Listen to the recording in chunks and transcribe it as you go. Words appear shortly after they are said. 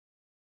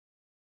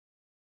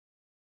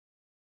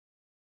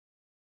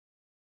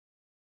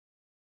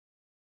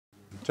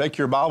Take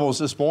your Bibles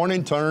this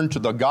morning, turn to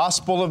the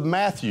Gospel of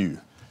Matthew.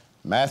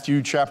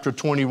 Matthew chapter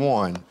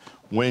 21,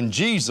 when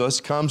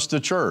Jesus comes to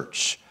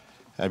church.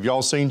 Have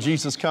y'all seen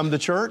Jesus come to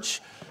church?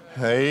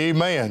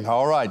 Amen.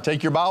 All right,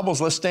 take your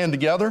Bibles, let's stand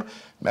together.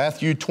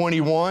 Matthew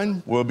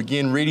 21, we'll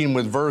begin reading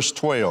with verse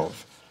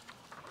 12.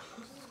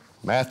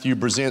 Matthew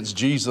presents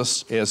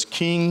Jesus as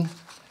King,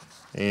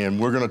 and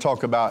we're going to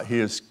talk about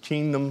His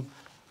kingdom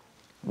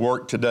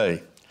work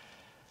today.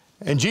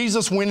 And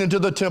Jesus went into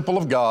the temple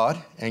of God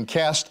and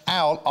cast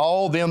out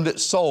all them that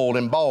sold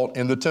and bought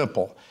in the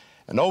temple,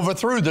 and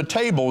overthrew the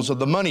tables of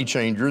the money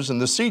changers and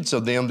the seats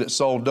of them that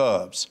sold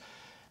doves,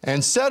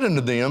 and said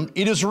unto them,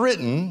 It is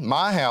written,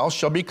 My house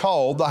shall be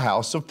called the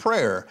house of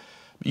prayer,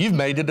 but you've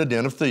made it a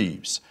den of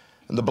thieves.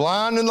 And the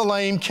blind and the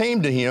lame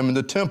came to him in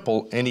the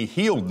temple, and he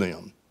healed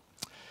them.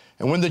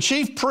 And when the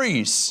chief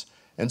priests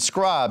and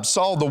scribes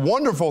saw the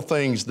wonderful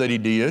things that he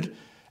did,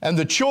 and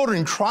the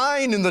children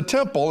crying in the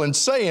temple and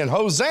saying,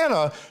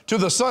 Hosanna to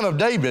the Son of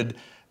David,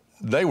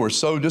 they were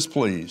so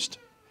displeased,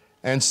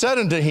 and said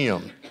unto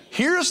him,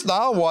 Hearest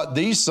thou what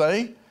these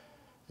say?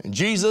 And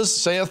Jesus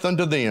saith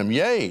unto them,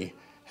 Yea,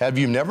 have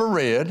you never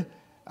read,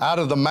 Out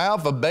of the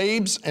mouth of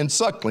babes and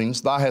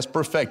sucklings thou hast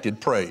perfected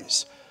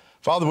praise.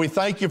 Father, we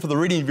thank you for the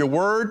reading of your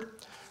word.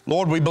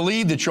 Lord, we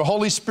believe that your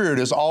Holy Spirit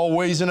is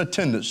always in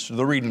attendance to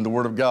the reading of the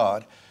word of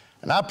God.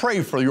 And I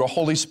pray for your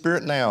Holy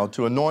Spirit now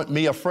to anoint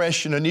me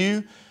afresh and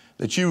anew,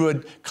 that you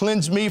would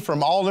cleanse me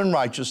from all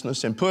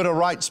unrighteousness and put a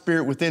right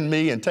spirit within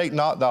me and take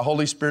not thy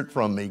Holy Spirit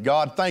from me.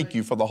 God, thank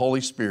you for the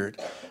Holy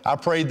Spirit. I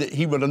pray that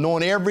he would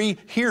anoint every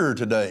hearer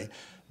today,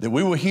 that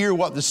we will hear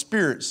what the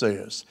Spirit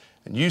says.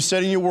 And you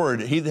said in your word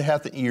that he that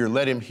hath an ear,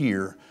 let him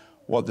hear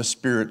what the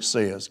Spirit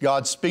says.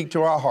 God, speak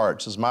to our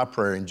hearts is my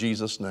prayer in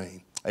Jesus'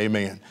 name.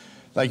 Amen.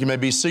 Thank you. You may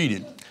be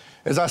seated.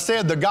 As I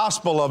said, the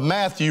Gospel of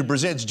Matthew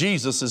presents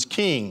Jesus as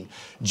King.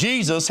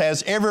 Jesus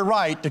has every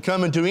right to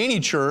come into any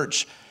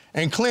church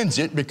and cleanse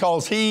it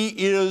because he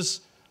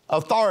is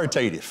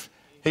authoritative.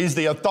 He's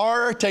the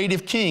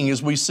authoritative King,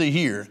 as we see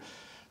here.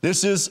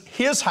 This is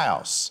his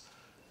house.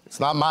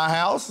 It's not my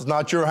house. It's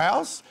not your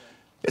house.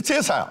 It's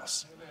his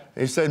house.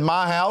 He said,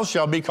 My house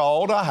shall be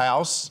called a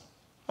house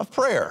of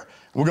prayer.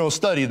 We're going to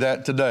study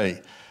that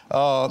today.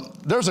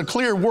 There's a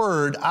clear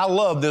word. I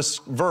love this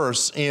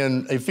verse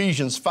in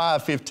Ephesians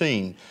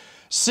 5:15.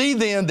 See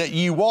then that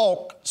ye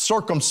walk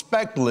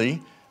circumspectly,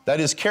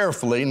 that is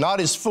carefully, not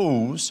as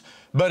fools,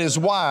 but as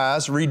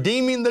wise,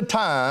 redeeming the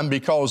time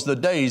because the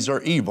days are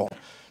evil.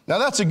 Now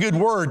that's a good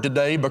word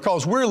today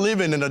because we're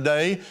living in a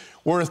day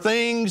where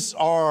things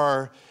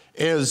are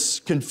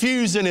as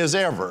confusing as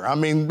ever. I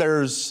mean,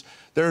 there's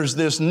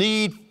this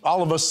need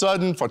all of a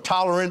sudden for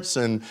tolerance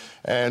and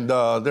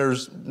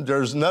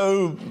there's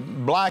no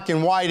black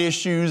and white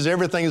issues.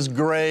 Everything is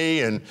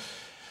gray, and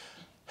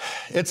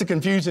it's a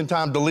confusing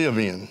time to live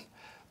in.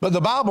 But the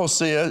Bible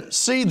says,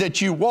 see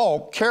that you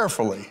walk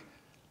carefully,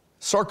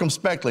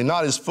 circumspectly,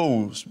 not as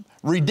fools,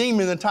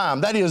 redeeming the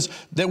time. That is,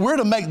 that we're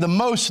to make the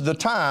most of the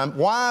time.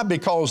 Why?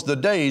 Because the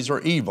days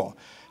are evil.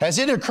 Has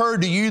it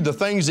occurred to you the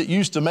things that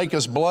used to make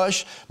us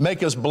blush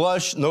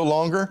no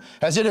longer?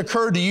 Has it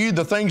occurred to you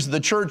the things the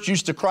church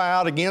used to cry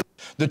out against?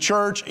 The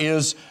church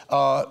is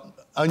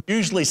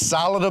unusually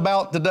silent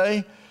about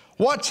today.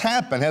 What's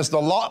happened? Has the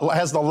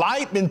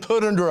light been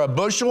put under a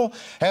bushel?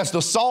 Has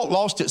the salt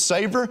lost its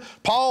savor?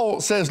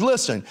 Paul says,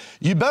 listen,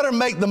 you better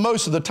make the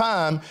most of the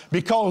time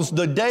because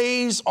the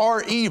days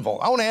are evil.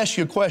 I want to ask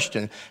you a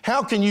question.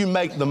 How can you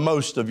make the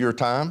most of your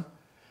time?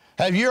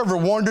 Have you ever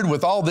wondered,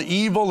 with all the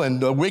evil and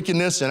the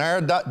wickedness in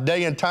our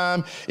day and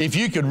time, if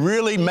you could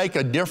really make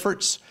a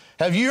difference?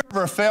 Have you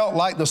ever felt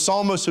like the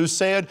psalmist who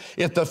said,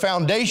 if the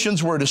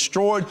foundations were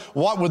destroyed,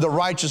 what would the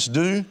righteous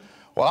do?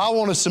 Well, I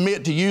want to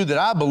submit to you that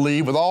I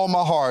believe with all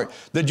my heart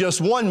that just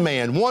one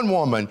man, one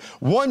woman,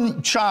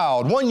 one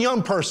child, one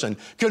young person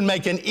could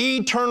make an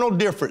eternal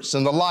difference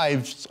in the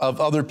lives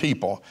of other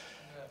people.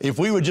 If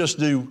we would just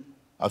do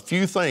a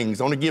few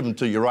things, I want to give them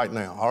to you right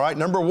now. All right,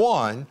 number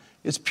one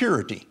is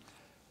purity.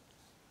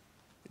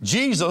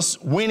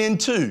 Jesus went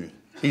into,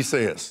 he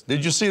says.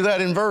 Did you see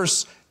that in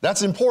verse?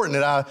 That's important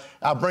that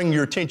I bring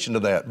your attention to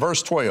that.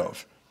 Verse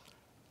 12.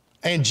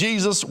 And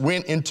Jesus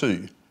went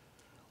into.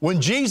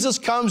 When Jesus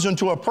comes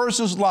into a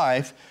person's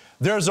life,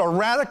 there's a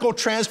radical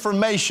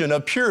transformation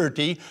of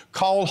purity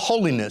called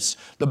holiness.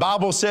 The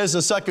Bible says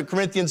in 2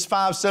 Corinthians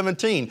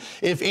 5:17,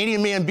 if any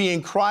man be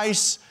in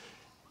Christ,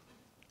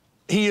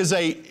 he is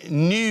a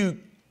new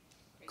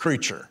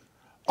creature.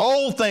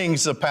 Old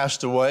things have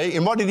passed away.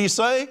 And what did he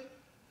say?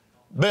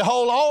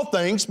 Behold, all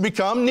things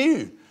become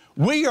new.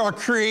 We are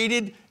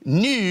created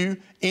new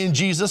in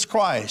Jesus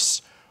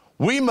Christ.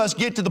 We must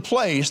get to the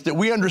place that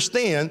we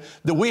understand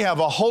that we have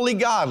a holy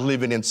God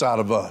living inside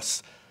of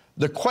us.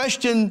 The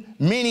question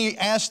many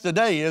ask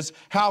today is,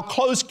 how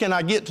close can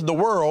I get to the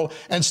world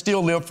and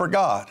still live for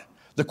God?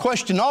 The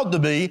question ought to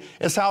be,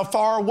 is how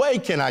far away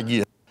can I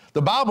get?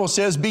 The Bible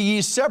says, be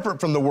ye separate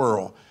from the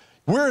world.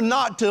 We're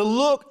not to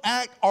look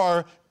at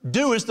or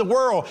do as the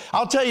world.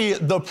 I'll tell you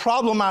the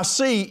problem I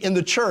see in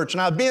the church,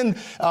 and I've been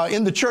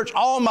in the church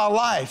all my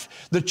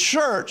life. The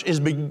church is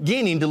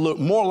beginning to look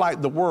more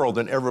like the world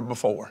than ever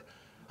before.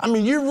 I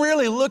mean, you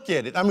really look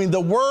at it. I mean, the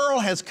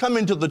world has come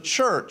into the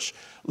church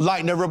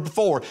like never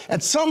before.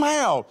 And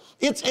somehow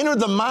it's entered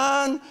the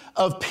mind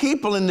of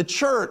people in the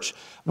church,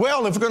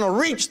 well, if we're going to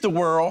reach the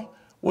world,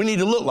 we need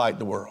to look like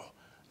the world.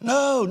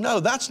 No,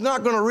 that's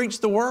not going to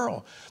reach the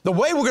world. The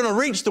way we're going to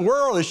reach the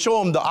world is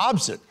show them the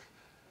opposite.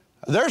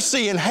 They're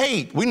seeing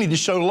hate. We need to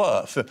show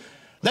love.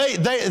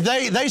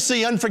 They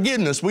see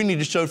unforgiveness. We need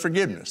to show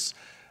forgiveness.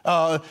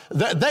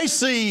 They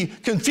see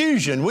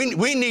confusion.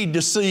 We need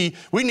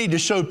to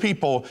show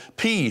people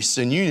peace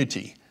and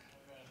unity.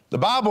 The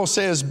Bible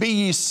says, be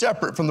ye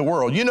separate from the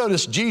world. You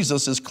notice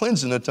Jesus is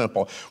cleansing the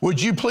temple. Would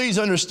you please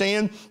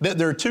understand that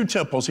there are two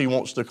temples he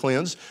wants to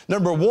cleanse?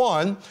 Number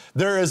one,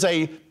 there is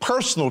a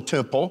personal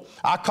temple.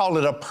 I call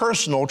it a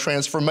personal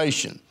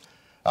transformation.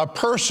 A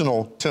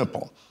personal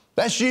temple.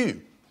 That's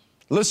you.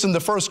 Listen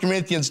to 1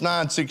 Corinthians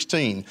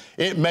 9:16.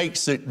 It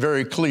makes it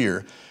very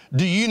clear.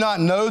 Do you not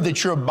know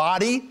that your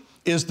body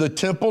is the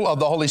temple of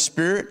the Holy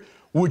Spirit,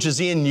 which is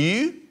in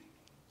you?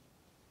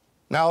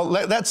 Now,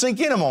 let that sink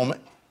in a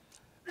moment.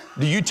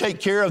 Do you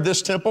take care of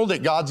this temple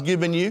that God's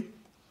given you?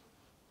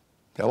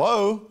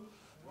 Hello?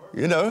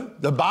 You know,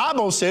 the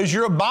Bible says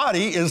your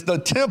body is the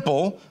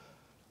temple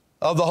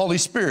of the Holy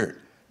Spirit.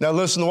 Now,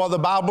 listen to what the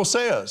Bible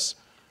says.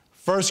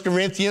 1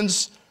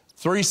 Corinthians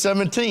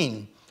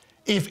 3:17.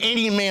 If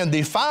any man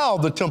defile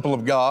the temple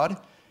of God,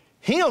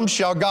 him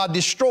shall God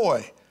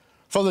destroy.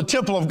 For the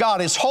temple of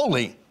God is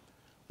holy,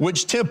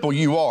 which temple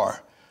you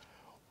are.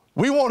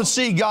 We want to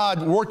see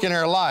God work in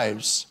our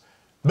lives,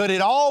 but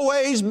it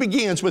always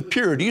begins with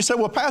purity. You say,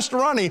 well, Pastor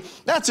Ronnie,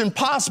 that's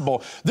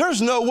impossible.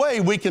 There's no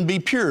way we can be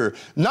pure.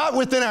 Not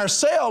within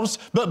ourselves,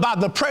 but by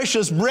the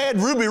precious red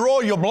ruby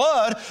royal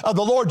blood of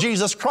the Lord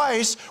Jesus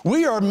Christ,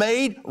 we are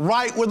made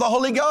right with the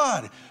Holy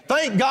God.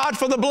 Thank God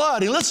for the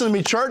blood. And listen to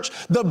me, church,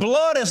 the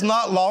blood has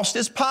not lost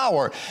its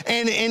power.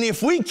 And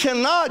if we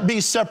cannot be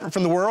separate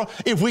from the world,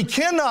 if we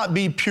cannot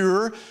be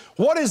pure,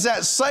 what is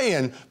that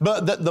saying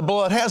but that the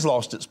blood has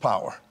lost its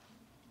power?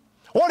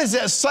 What is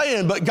that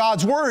saying but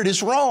God's word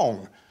is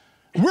wrong?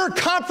 We're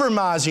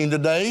compromising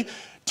today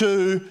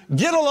to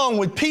get along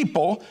with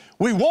people.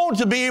 We want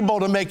to be able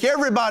to make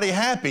everybody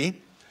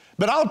happy.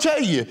 But I'll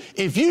tell you,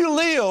 if you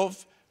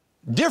live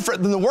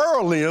different than the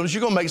world lives,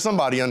 you're going to make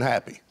somebody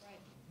unhappy.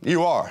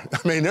 You are.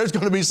 I mean, there's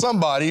going to be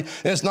somebody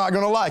that's not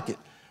going to like it.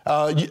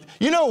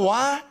 You know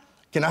why?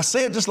 Can I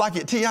say it just like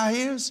it T.I.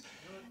 is?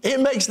 It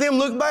makes them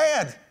look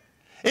bad.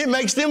 It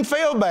makes them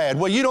feel bad.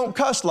 Well, you don't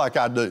cuss like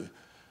I do.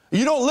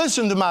 You don't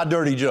listen to my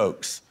dirty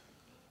jokes.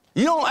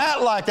 You don't act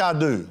like I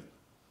do.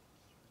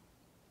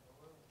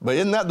 But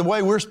isn't that the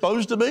way we're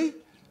supposed to be?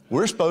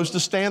 We're supposed to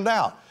stand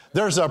out.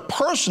 There's a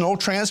personal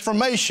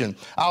transformation.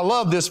 I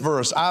love this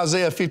verse,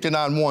 Isaiah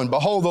 59:1.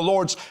 Behold, the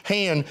Lord's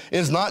hand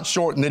is not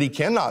shortened that he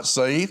cannot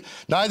save,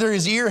 neither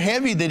his ear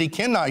heavy that he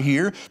cannot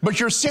hear, but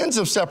your sins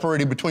have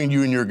separated between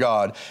you and your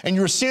God, and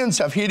your sins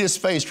have hid his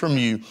face from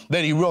you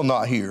that he will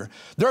not hear.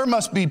 There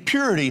must be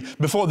purity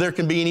before there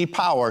can be any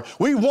power.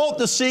 We want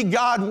to see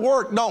God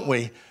work, don't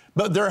we?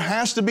 But there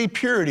has to be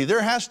purity.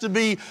 There has to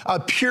be a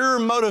pure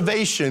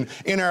motivation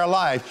in our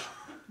life.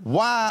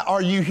 Why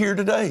are you here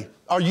today?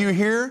 Are you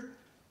here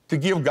to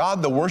give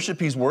God the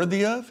worship he's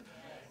worthy of?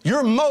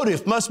 Your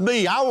motive must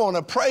be, I want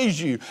to praise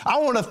you. I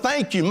want to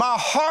thank you. My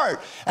heart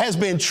has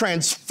been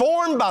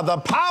transformed by the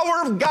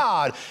power of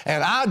God,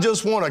 and I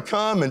just want to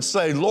come and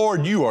say,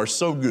 Lord, you are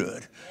so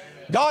good.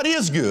 God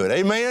is good,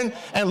 amen?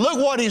 And look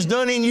what he's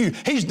done in you.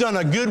 He's done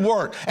a good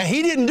work, and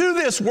he didn't do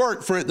this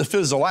work for it to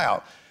fizzle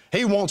out.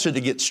 He wants it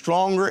to get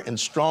stronger and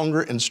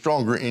stronger and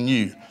stronger in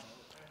you.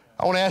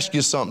 I want to ask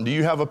you something. Do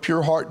you have a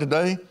pure heart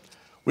today?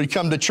 We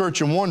come to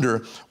church and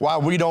wonder why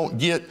we don't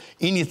get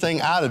anything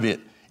out of it.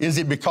 Is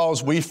it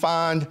because we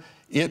find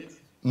it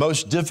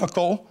most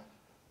difficult?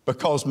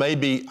 Because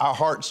maybe our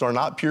hearts are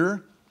not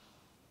pure?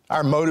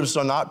 Our motives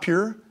are not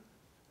pure?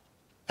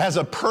 Has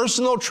a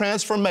personal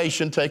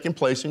transformation taken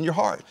place in your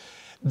heart?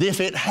 If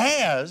it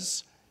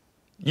has,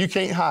 you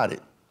can't hide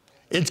it.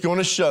 It's going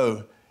to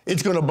show.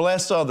 It's going to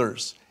bless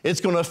others. It's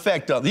going to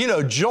affect others. You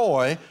know,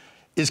 joy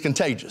is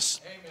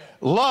contagious. Amen.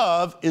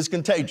 Love is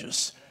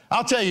contagious.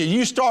 I'll tell you,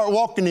 you start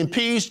walking in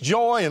peace,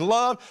 joy, and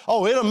love,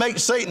 oh, it'll make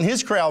Satan,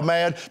 his crowd,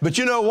 mad. But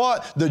you know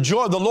what? The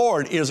joy of the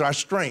Lord is our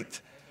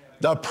strength.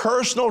 The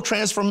personal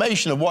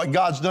transformation of what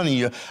God's done in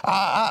you.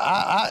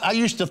 I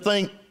used to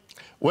think,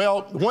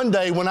 well, one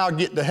day when I'll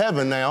get to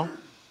heaven now,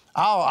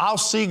 I'll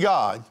see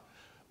God.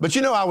 But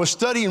you know, I was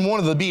studying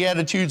one of the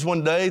Beatitudes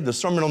one day, the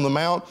Sermon on the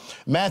Mount,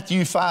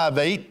 Matthew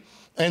 5:8.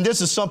 And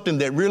this is something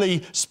that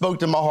really spoke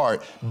to my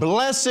heart.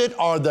 Blessed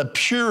are the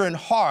pure in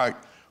heart,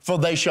 for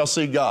they shall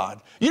see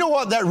God. You know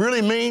what that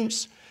really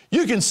means?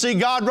 You can see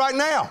God right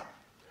now.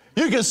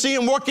 You can see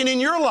him working in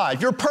your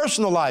life, your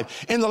personal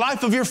life, in the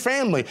life of your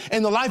family,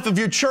 in the life of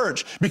your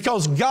church,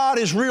 because God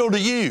is real to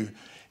you.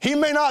 He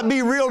may not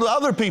be real to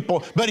other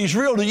people, but he's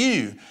real to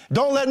you.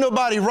 Don't let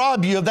nobody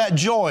rob you of that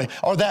joy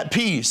or that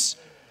peace.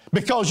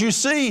 Because you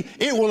see,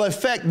 it will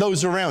affect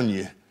those around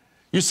you.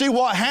 You see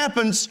what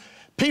happens?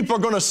 People are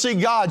going to see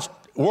God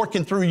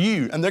working through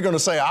you, and they're going to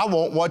say, I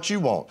want what you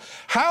want.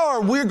 How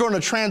are we going to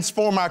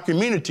transform our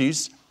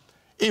communities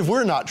if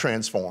we're not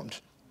transformed?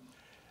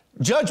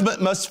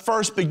 Judgment must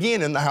first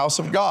begin in the house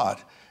of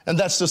God, and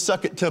that's the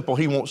second temple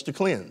he wants to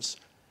cleanse.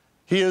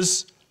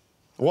 His,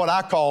 what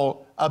I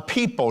call a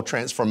people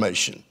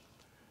transformation,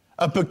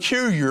 a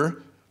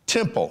peculiar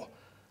temple,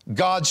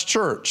 God's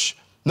church.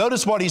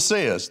 Notice what he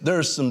says.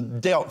 There's some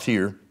depth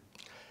here.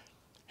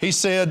 He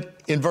said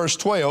in verse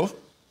 12,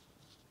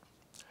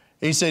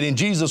 he said, and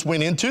Jesus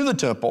went into the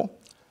temple,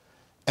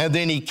 and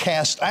then he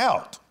cast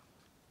out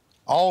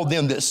all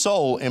them that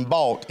sold and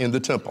bought in the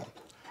temple.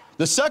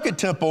 The second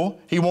temple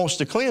he wants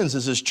to cleanse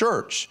is his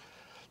church.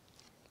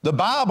 The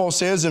Bible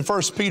says in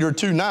 1 Peter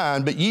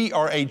 2:9, but ye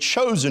are a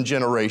chosen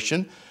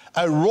generation,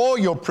 a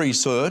royal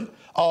priesthood,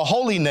 a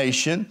holy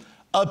nation,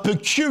 a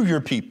peculiar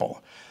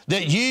people,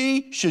 that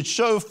ye should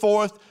show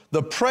forth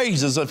the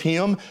praises of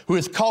him who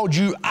hath called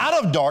you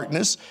out of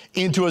darkness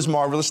into his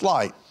marvelous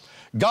light.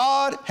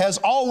 God has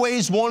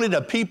always wanted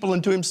a people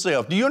unto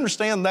himself. Do you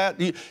understand that?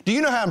 Do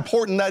you know how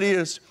important that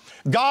is?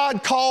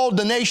 God called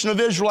the nation of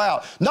Israel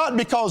out, not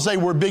because they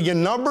were big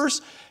in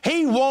numbers.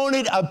 He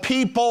wanted a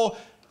people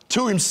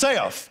to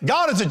himself.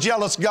 God is a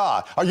jealous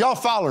God. Are y'all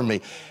following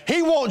me?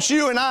 He wants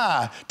you and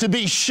I to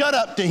be shut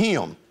up to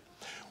him.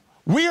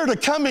 We are to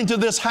come into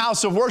this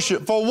house of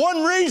worship for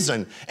one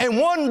reason, and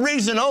one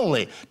reason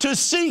only, to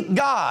seek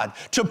God,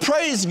 to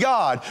praise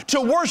God,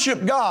 to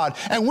worship God,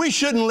 and we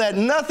shouldn't let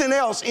nothing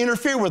else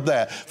interfere with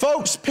that.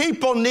 Folks,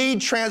 people need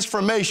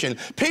transformation.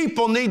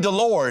 People need the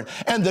Lord,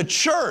 and the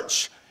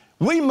church,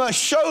 we must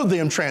show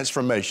them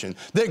transformation,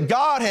 that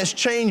God has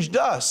changed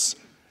us.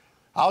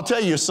 I'll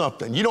tell you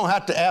something. You don't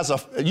have to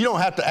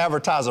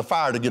advertise a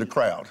fire to get a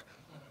crowd.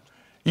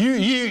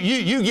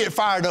 You get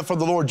fired up for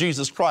the Lord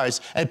Jesus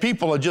Christ, and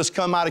people will just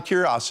come out of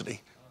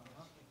curiosity.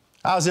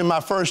 I was in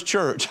my first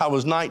church. I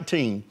was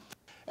 19,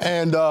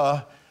 and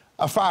a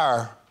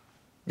fire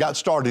got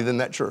started in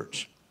that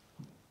church.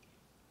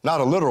 Not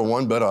a literal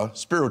one, but a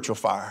spiritual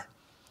fire.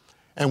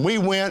 And we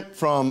went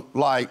from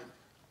like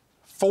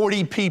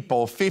 40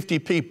 people, 50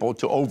 people,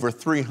 to over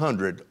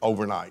 300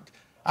 overnight.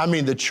 I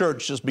mean, the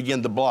church just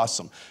began to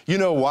blossom. You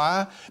know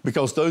why?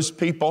 Because those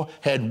people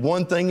had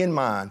one thing in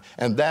mind,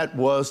 and that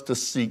was to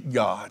seek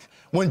God.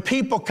 When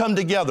people come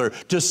together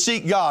to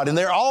seek God, and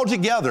they're all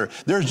together,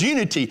 there's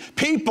unity.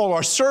 People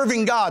are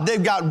serving God.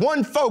 They've got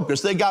one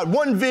focus. They've got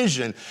one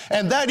vision,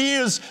 and that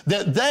is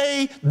that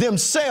they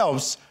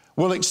themselves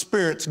will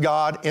experience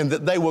God, and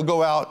that they will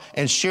go out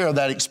and share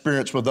that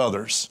experience with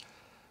others.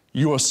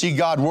 You will see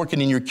God working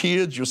in your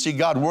kids. You'll see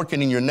God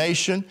working in your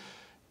nation.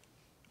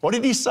 What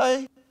did he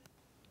say?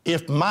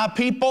 If my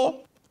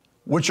people,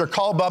 which are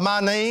called by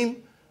my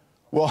name,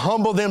 will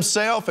humble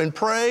themselves and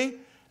pray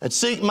and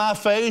seek my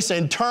face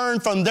and turn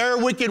from their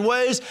wicked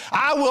ways,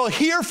 I will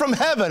hear from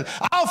heaven.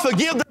 I'll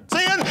forgive their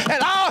sin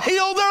and I'll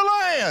heal their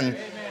land.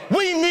 Amen.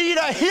 We need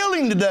a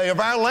healing today of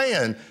our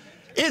land.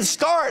 It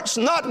starts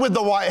not with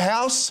the White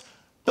House,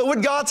 but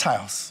with God's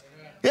house.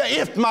 Yeah,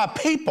 if my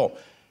people.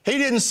 He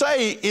didn't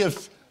say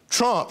if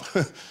Trump.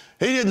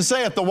 He didn't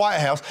say at the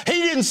White House. He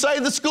didn't say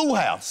the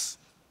schoolhouse.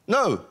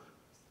 No.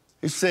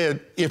 He said,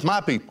 if my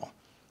people.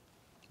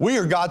 We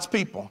are God's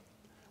people.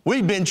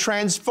 We've been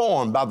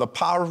transformed by the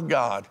power of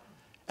God,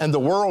 and the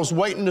world's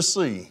waiting to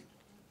see.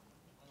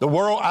 The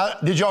world,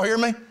 did y'all hear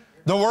me?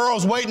 The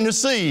world's waiting to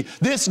see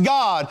this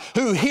God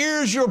who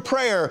hears your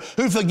prayer,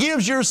 who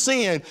forgives your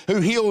sin, who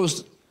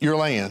heals your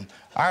land.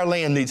 Our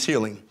land needs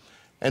healing.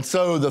 And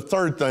so the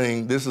third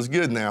thing, this is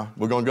good now,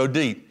 we're going to go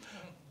deep.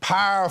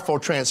 Powerful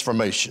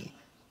transformation.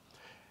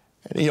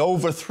 And he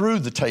overthrew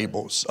the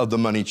tables of the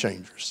money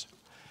changers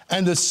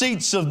and the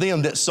seats of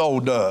them that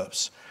sold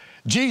doves.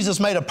 Jesus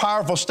made a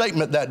powerful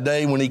statement that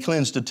day when he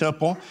cleansed the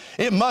temple.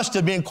 It must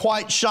have been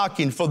quite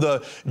shocking for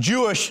the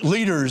Jewish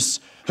leaders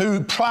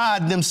who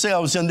pride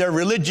themselves in their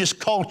religious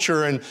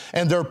culture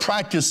and their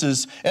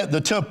practices at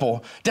the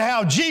temple to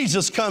have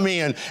Jesus come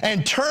in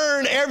and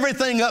turn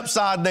everything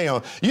upside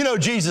down. You know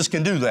Jesus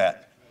can do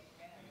that.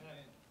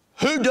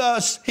 Who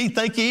does he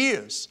think he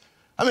is?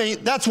 I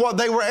mean, that's what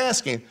they were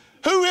asking.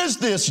 Who is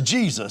this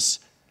Jesus?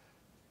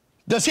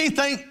 Does he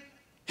think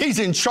he's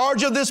in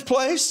charge of this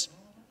place?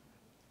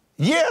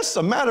 Yes,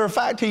 a matter of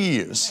fact, he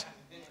is.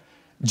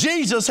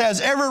 Jesus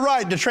has every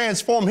right to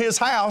transform his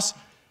house.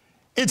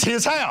 It's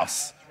his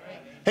house.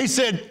 He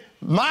said,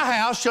 my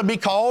house shall be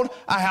called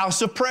a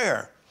house of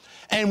prayer.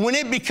 And when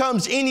it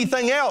becomes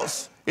anything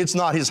else, it's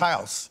not his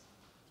house.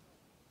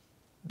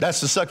 That's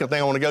the second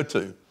thing I want to go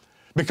to.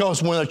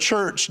 Because when a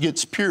church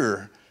gets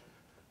pure,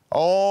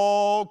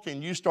 oh,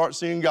 can you start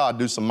seeing God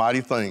do some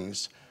mighty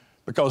things?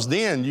 Because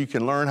then you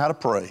can learn how to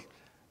pray.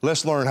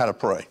 Let's learn how to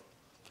pray.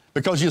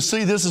 Because you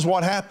see, this is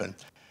what happened.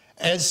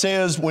 It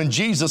says when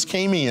Jesus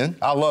came in,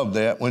 I love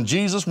that, when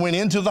Jesus went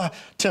into the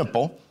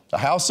temple, the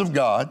house of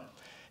God,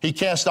 he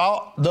cast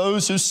out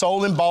those who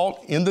sold and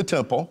bought in the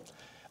temple,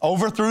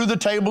 overthrew the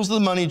tables of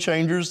the money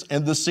changers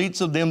and the seats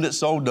of them that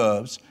sold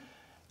doves,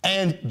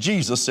 And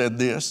Jesus said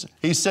this.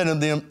 He said unto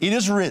them, it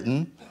is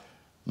written,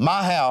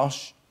 my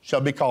house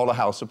shall be called a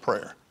house of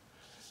prayer.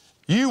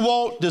 You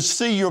want to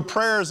see your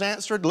prayers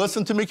answered?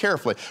 Listen to me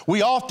carefully.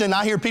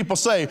 I hear people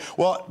say,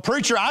 well,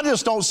 preacher, I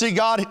just don't see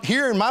God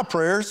hearing my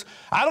prayers.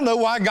 I don't know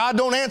why God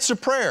don't answer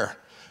prayer.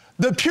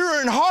 The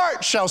pure in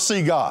heart shall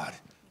see God.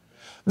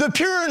 The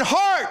pure in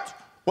heart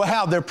will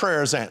have their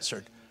prayers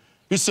answered.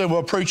 You say,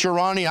 well, preacher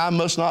Ronnie, I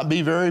must not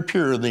be very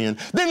pure then.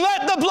 Then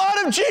let the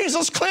blood of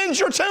Jesus cleanse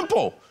your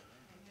temple.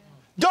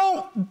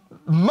 Don't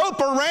mope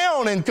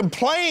around and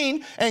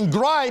complain and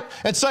gripe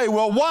and say,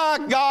 well, why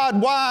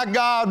God, why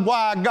God,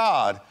 why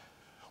God?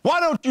 Why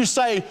don't you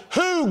say,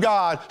 who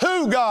God,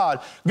 who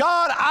God?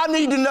 God, I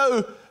need to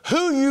know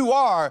who you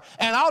are,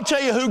 and I'll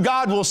tell you who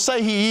God will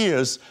say he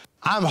is.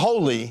 I'm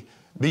holy,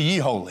 be ye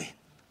holy.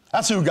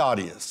 That's who God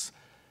is.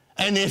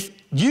 And if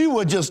you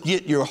would just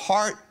get your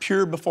heart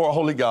pure before a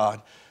holy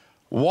God,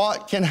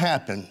 what can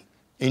happen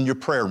in your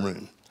prayer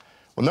room?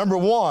 Well, number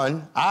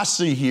one, I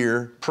see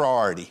here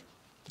priority.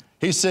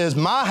 He says,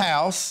 my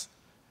house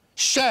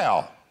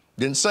shall,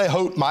 didn't say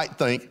hope, might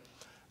think,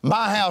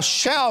 my house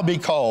shall be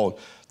called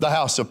the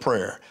house of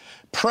prayer.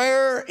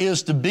 Prayer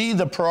is to be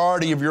the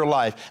priority of your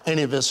life. And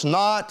if it's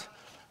not,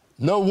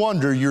 no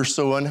wonder you're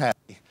so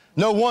unhappy.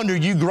 No wonder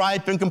you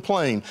gripe and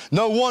complain.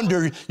 No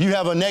wonder you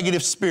have a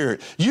negative spirit.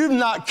 You've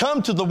not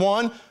come to the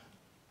one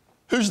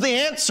who's the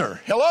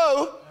answer.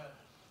 Hello?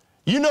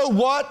 You know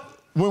what?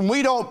 When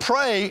we don't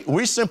pray,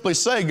 we simply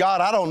say,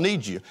 God, I don't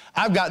need you.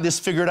 I've got this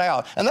figured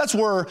out. And that's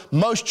where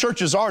most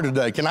churches are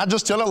today. Can I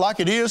just tell it like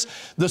it is?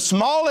 The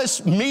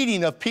smallest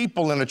meeting of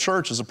people in a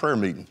church is a prayer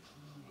meeting.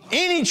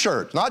 Any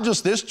church, not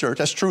just this church,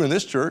 that's true in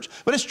this church,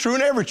 but it's true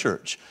in every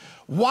church.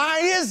 Why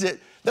is it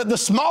that the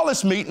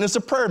smallest meeting is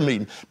a prayer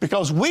meeting?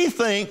 Because we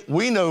think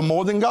we know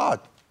more than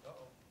God.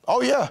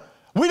 Oh, yeah.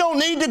 We don't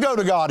need to go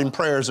to God in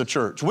prayer as a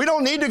church. We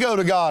don't need to go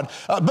to God.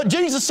 But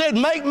Jesus said,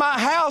 make my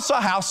house a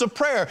house of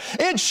prayer.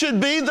 It should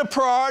be the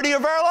priority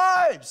of our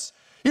lives.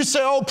 You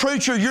say, oh,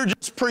 preacher, you're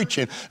just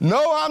preaching.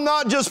 No, I'm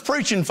not just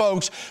preaching,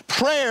 folks.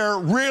 Prayer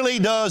really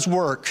does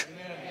work.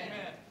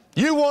 Amen.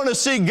 You want to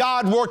see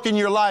God work in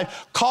your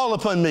life, call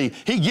upon me.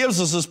 He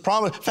gives us this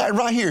promise. In fact,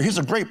 right here, here's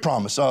a great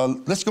promise.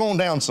 Let's go on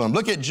down some.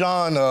 Look at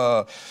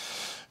John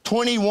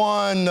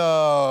 21,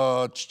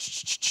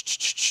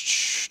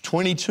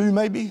 22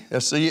 maybe?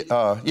 Let's see.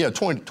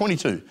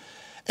 22.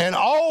 And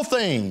all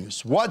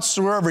things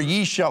whatsoever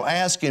ye shall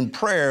ask in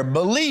prayer,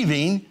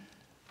 believing,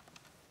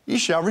 ye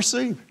shall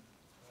receive.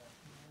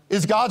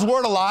 Is God's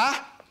word a lie?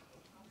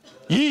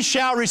 Ye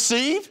shall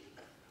receive?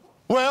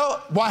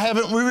 Well, why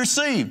haven't we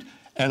received?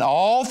 And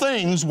all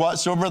things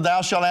whatsoever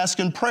thou shalt ask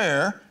in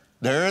prayer,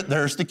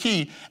 there's the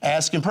key,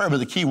 ask in prayer, but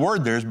the key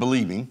word there is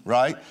believing,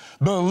 right?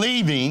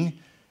 Believing.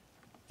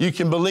 You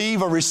can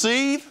believe or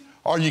receive,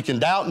 or you can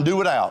doubt and do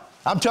without.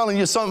 I'm telling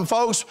you something,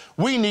 folks,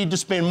 we need to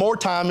spend more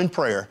time in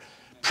prayer.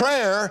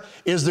 Prayer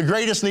is the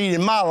greatest need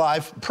in my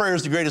life. Prayer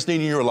is the greatest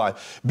need in your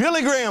life.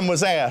 Billy Graham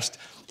was asked,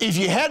 if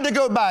you had to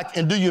go back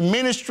and do your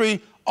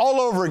ministry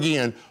all over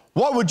again,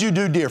 what would you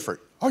do different?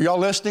 Are y'all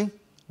listening?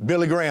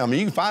 Billy Graham,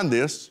 you can find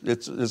this.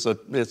 It's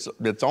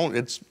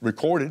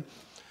recorded.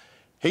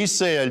 He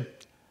said,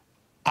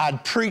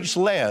 I'd preach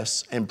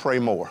less and pray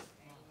more.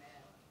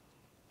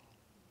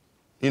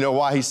 You know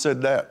why he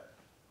said that?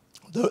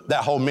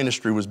 That whole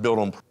ministry was built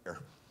on prayer.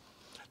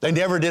 They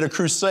never did a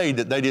crusade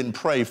that they didn't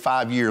pray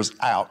 5 years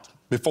out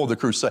before the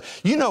crusade.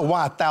 You know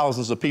why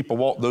thousands of people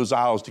walked those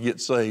aisles to get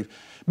saved?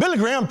 Billy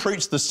Graham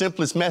preached the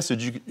simplest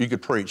message you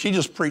could preach. He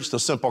just preached the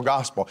simple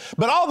gospel.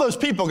 But all those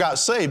people got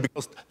saved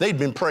because they'd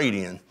been prayed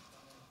in.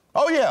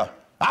 Oh, yeah.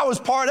 I was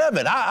part of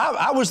it.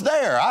 I was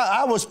there.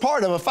 I was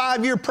part of a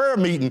 5-year prayer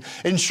meeting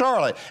in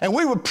Charlotte. And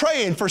we were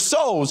praying for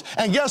souls.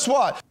 And guess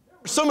what?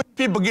 So many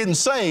people getting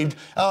saved,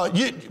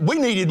 we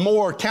needed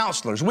more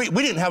counselors. We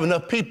didn't have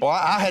enough people.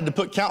 I had to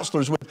put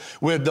counselors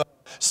with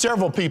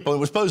several people. It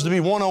was supposed to be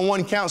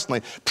one-on-one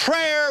counseling.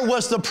 Prayer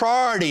was the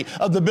priority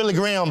of the Billy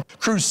Graham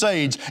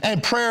crusades,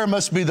 and prayer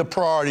must be the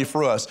priority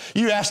for us.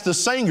 You ask the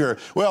singer,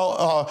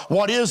 well,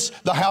 what is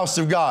the house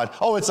of God?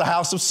 Oh, it's a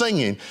house of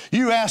singing.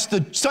 You ask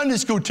the Sunday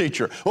school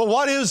teacher, well,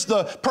 what is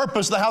the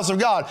purpose of the house of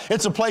God?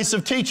 It's a place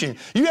of teaching.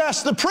 You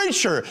ask the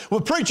preacher,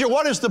 well, preacher,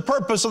 what is the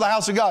purpose of the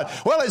house of God?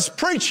 Well, it's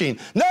preaching.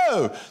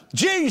 No,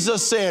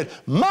 Jesus said,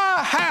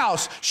 my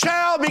house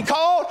shall be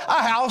called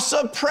a house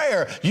of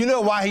prayer. You know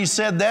why he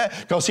said that?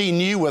 Because he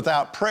knew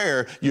without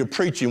prayer, your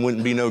preaching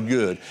wouldn't be no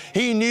good.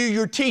 He knew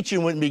your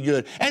teaching wouldn't be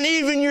good. And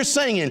even your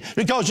singing,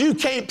 because you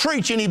can't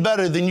preach any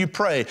better than you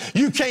pray.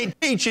 You can't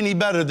teach any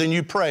better than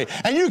you pray.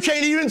 And you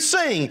can't even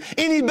sing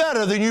any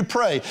better than you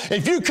pray.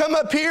 If you come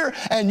up here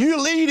and you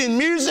lead in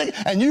music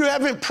and you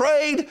haven't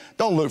prayed,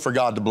 don't look for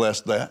God to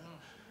bless that.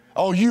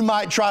 Oh, you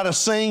might try to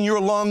sing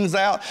your lungs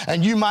out,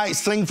 and you might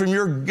sing from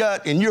your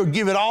gut, and you'll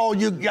give it all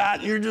you got,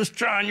 and you're just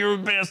trying your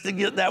best to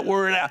get that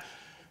word out.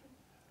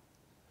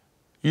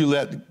 You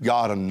let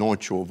God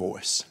anoint your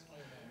voice.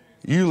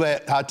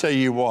 I tell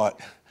you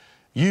what,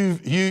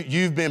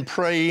 You've been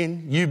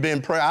praying.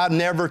 I've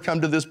never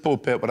come to this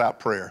pulpit without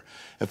prayer.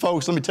 And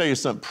folks, let me tell you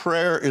something.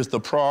 Prayer is the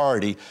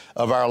priority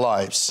of our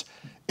lives.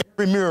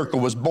 Every miracle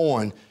was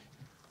born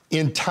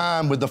in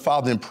time with the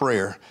Father in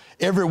prayer.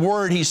 Every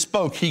word he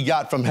spoke, he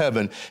got from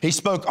heaven. He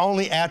spoke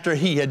only after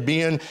he had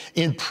been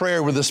in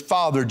prayer with his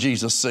Father,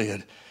 Jesus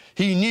said.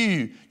 He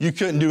knew you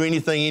couldn't do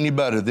anything any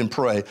better than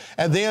pray.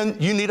 And then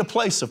you need a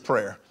place of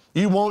prayer.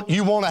 You want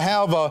to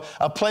have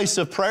a place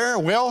of prayer?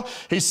 Well,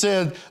 he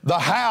said the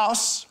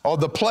house or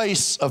the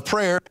place of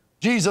prayer.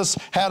 Jesus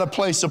had a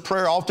place of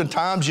prayer.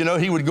 Oftentimes,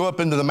 he would go up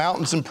into the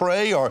mountains and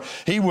pray, or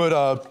he would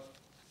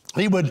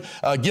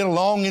get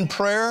along in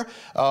prayer.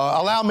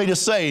 Allow me to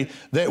say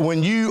that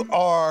when you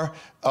are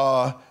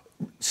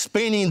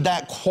spending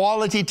that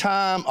quality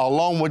time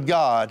along with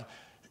God,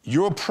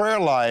 your prayer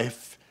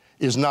life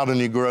is not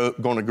only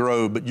going to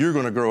grow, but you're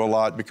going to grow a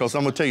lot, because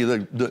I'm going to tell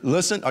you,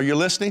 listen, are you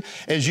listening?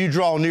 As you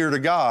draw near to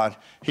God,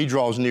 he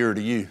draws nearer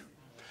to you.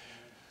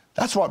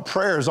 That's what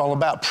prayer is all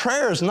about.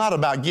 Prayer is not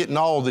about getting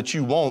all that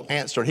you want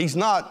answered. He's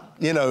not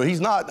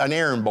an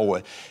errand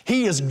boy.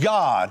 He is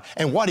God,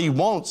 and what he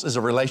wants is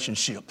a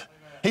relationship.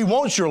 He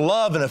wants your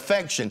love and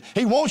affection.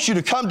 He wants you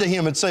to come to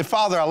him and say,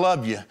 Father, I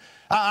love you.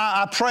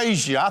 I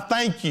praise you. I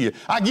thank you.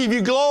 I give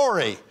you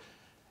glory.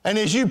 And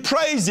as you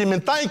praise him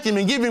and thank him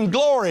and give him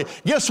glory,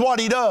 guess what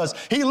he does?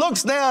 He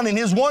looks down in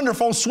his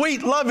wonderful,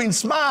 sweet, loving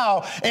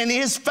smile and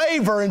his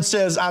favor and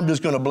says, I'm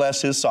just going to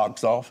bless his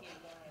socks off,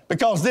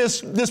 because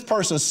this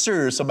person's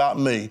serious about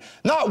me.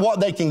 Not what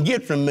they can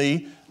get from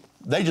me.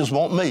 They just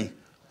want me.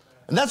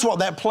 And that's what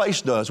that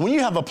place does. When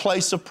you have a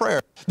place of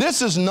prayer,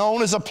 this is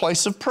known as a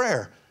place of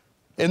prayer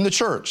in the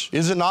church.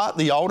 Is it not?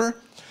 The altar?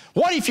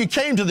 What if you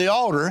came to the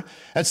altar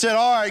and said,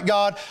 all right,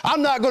 God,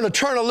 I'm not going to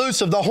turn loose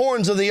of the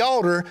horns of the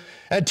altar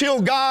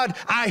until, God,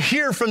 I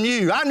hear from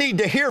you. I need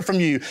to hear from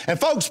you. And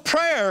folks,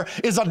 prayer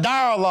is a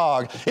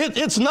dialogue.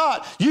 It's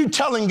not you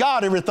telling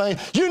God everything.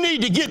 You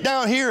need to get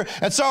down here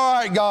and say, all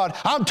right, God,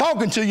 I'm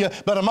talking to you,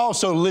 but I'm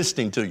also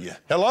listening to you.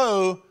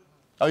 Hello?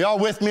 Are y'all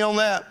with me on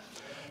that?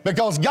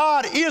 Because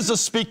God is a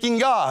speaking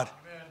God.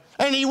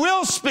 And he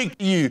will speak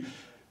to you.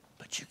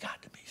 But you got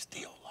to be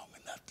still long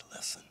enough to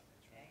listen.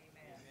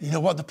 You know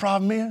what the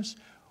problem is?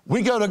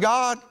 We go to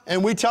God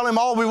and we tell him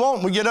all we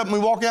want. We get up and we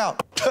walk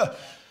out.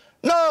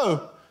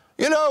 No.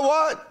 You know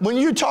what? When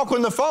you talk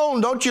on the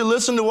phone, don't you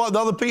listen to what the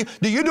other people...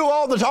 Do you do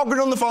all the talking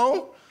on the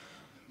phone?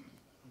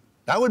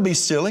 That would be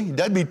silly.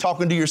 That'd be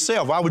talking to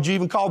yourself. Why would you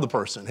even call the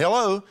person?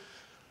 Hello?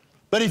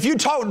 But if you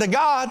talk to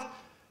God,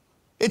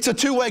 it's a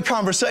two-way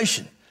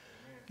conversation.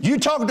 You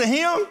talk to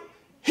him,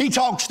 he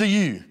talks to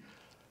you.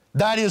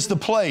 That is the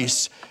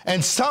place.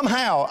 And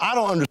somehow, I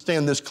don't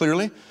understand this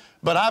clearly,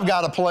 but I've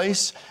got a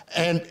place,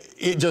 and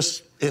it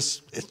just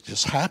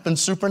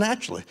happens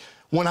supernaturally.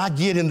 When I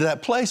get into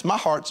that place, my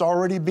heart's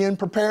already been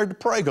prepared to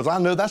pray, because I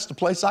know that's the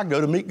place I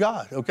go to meet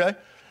God, okay?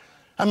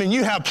 I mean,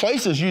 you have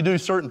places you do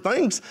certain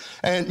things,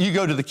 and you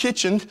go to the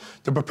kitchen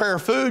to prepare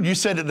food. You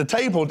sit at the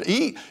table to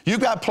eat.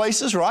 You've got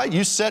places, right?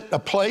 You set a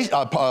plate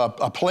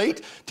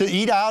to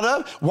eat out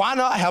of. Why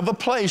not have a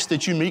place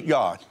that you meet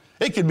God?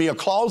 It could be a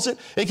closet.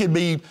 It could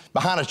be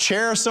behind a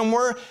chair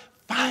somewhere.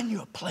 Find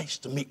you a place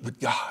to meet with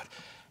God,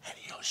 and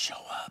he'll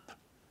show up.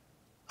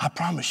 I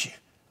promise you,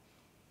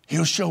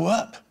 he'll show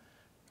up.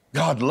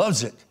 God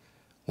loves it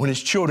when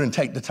his children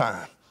take the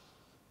time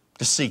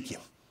to seek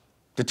him,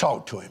 to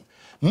talk to him.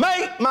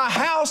 Make my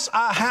house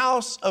a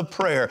house of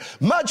prayer.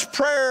 Much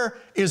prayer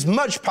is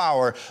much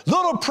power.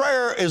 Little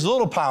prayer is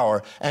little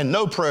power, and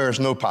no prayer is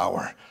no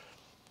power.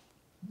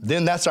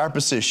 Then that's our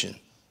position.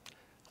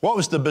 What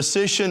was the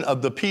position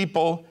of the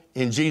people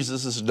in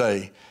Jesus'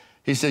 day?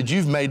 He said,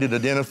 you've made it a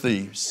den of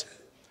thieves.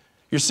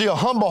 You see, a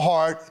humble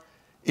heart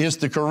is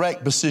the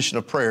correct position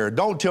of prayer.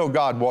 Don't tell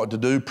God what to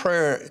do.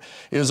 Prayer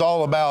is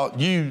all about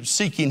you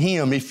seeking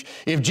him.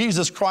 If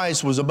Jesus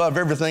Christ was above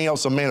everything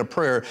else a man of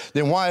prayer,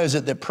 then why is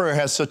it that prayer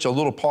has such a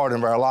little part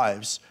in our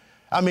lives?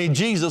 I mean,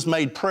 Jesus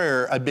made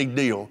prayer a big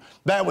deal.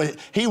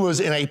 He was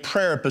in a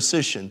prayer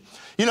position.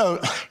 You know,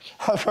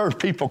 I've heard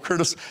people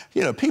criticize,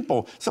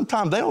 people,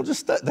 sometimes they don't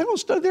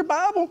study their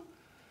Bible.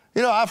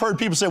 You know, I've heard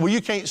people say, well,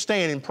 you can't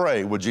stand and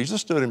pray. Well,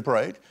 Jesus stood and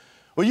prayed.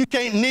 Well, you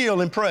can't kneel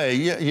and pray.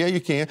 Yeah,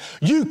 you can.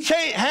 You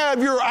can't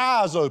have your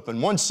eyes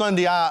open. One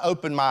Sunday, I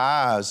opened my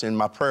eyes in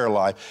my prayer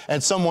life,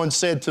 and someone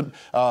said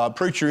to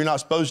preacher, you're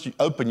not supposed to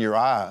open your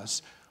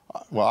eyes.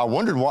 Well, I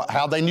wondered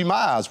how they knew my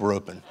eyes were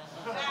open.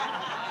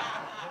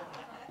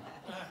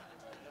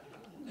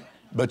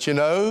 But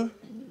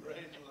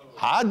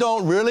I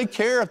don't really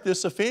care if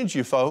this offends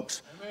you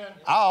folks. Amen.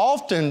 I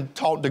often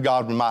talk to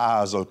God with my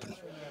eyes open.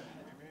 Amen.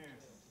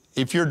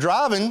 If you're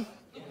driving,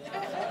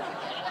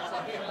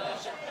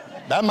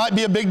 that might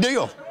be a big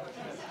deal.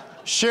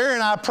 Sherry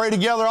and I pray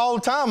together all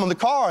the time in the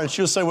car, and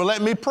she'll say, well,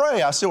 let me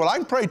pray. I said, well, I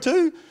can pray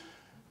too.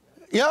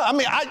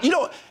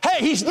 Hey,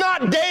 he's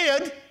not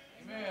dead.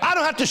 Amen. I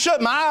don't have to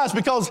shut my eyes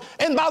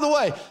and by the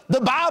way,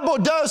 the Bible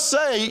does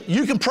say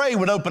you can pray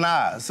with open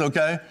eyes,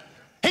 okay?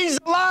 He's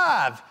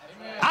alive.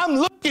 Amen. I'm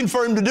looking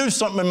for him to do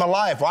something in my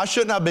life. Why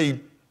shouldn't I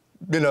be,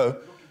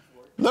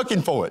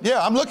 Looking for it.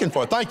 Yeah, I'm looking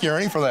for it. Thank you,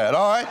 Ernie, for that.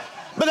 All right.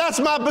 But that's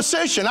my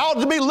position. I ought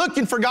to be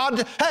looking for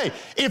God. Hey,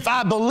 if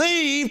I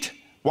believed,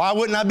 why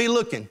wouldn't I be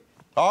looking?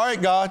 All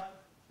right, God,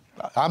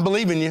 I'm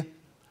believing you.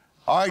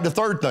 All right, the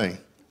third thing,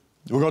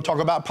 we're going to talk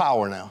about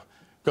power now,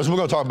 because we're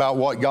going to talk about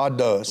what God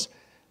does.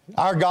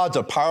 Our God's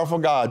a powerful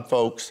God,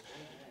 folks.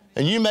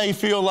 And you may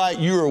feel like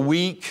you're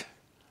weak,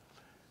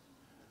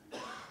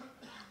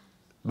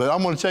 but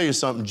I'm going to tell you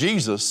something.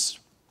 Jesus,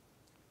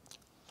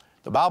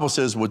 the Bible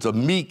says, was a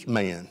meek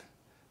man.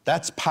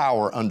 That's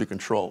power under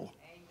control.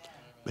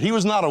 But he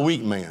was not a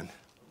weak man.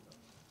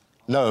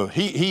 No,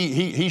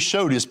 he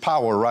showed his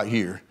power right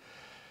here.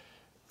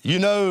 You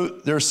know,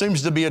 there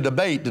seems to be a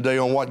debate today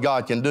on what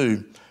God can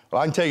do.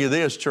 Well, I can tell you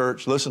this,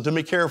 church, listen to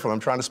me carefully. I'm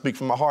trying to speak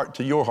from my heart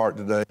to your heart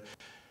today.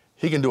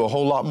 He can do a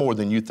whole lot more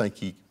than you think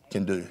he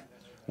can do.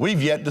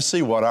 We've yet to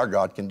see what our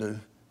God can do.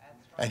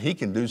 And he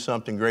can do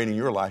something great in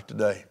your life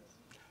today.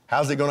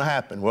 How's it going to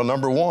happen? Well,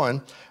 number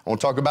one, I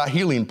want to talk about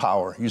healing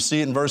power. You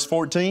see it in verse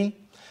 14?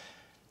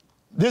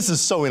 This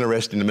is so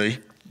interesting to me.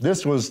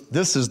 This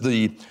is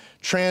the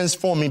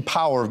transforming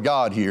power of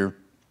God here.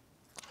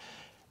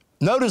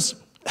 Notice,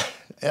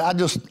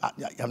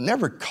 I've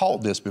never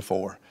caught this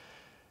before.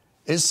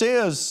 It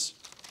says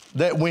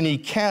that when he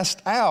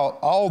cast out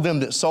all them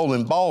that sold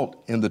and bought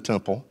in the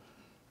temple,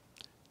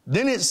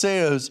 then it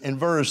says in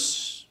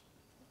verse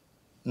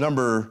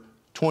number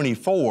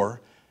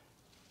 24,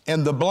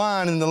 and the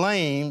blind and the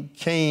lame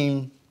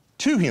came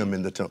to him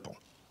in the temple,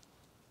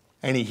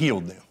 and he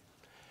healed them.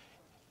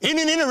 Isn't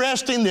it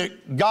interesting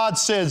that God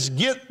says,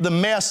 get the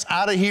mess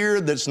out of here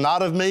that's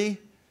not of me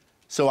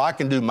so I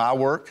can do my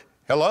work?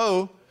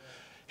 Hello?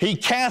 He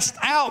cast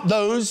out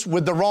those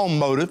with the wrong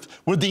motive,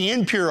 with the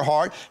impure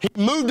heart. He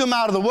moved them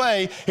out of the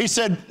way. He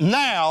said,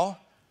 now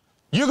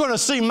you're going to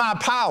see my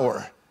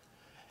power.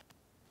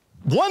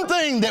 One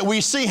thing that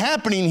we see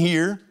happening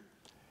here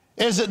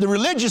is that the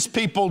religious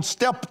people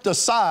stepped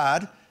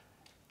aside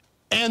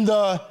and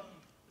the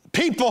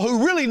people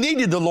who really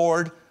needed the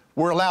Lord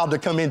were allowed to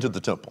come into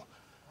the temple.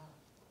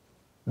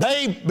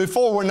 They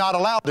before were not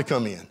allowed to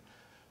come in.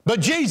 But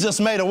Jesus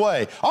made a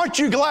way. Aren't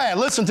you glad,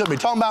 listen to me,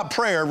 talking about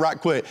prayer right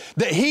quick,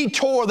 that he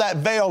tore that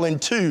veil in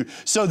two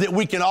so that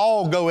we can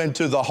all go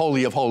into the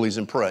Holy of Holies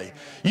and pray.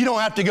 You don't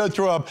have to go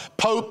through a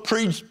pope,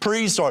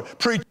 priest, or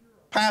preacher,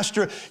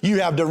 pastor. You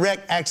have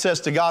direct access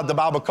to God. The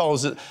Bible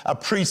calls it a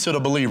priesthood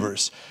of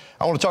believers.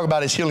 I want to talk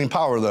about his healing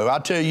power, though. I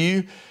tell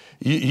you,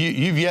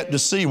 you've yet to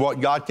see what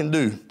God can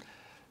do.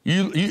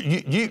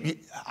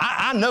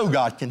 I know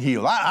God can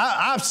heal.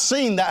 I've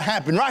seen that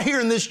happen right here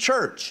in this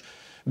church.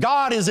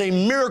 God is a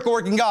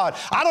miracle-working God.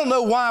 I don't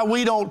know why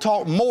we don't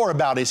talk more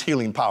about his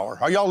healing power.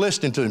 Are y'all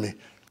listening to me?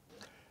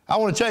 I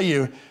want to tell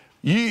you,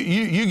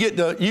 you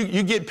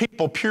get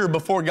people pure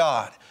before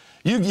God.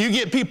 You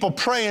get people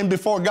praying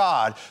before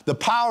God. The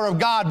power of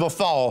God will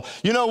fall.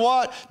 You know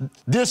what?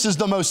 This is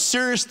the most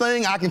serious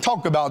thing I can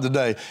talk about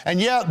today.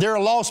 And yeah, there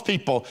are lost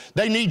people.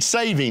 They need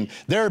saving.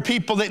 There are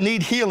people that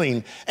need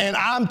healing. And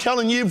I'm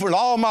telling you with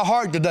all my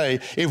heart today,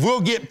 if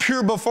we'll get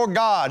pure before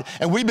God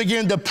and we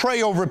begin to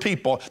pray over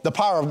people, the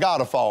power of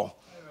God will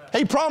fall.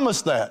 Amen. He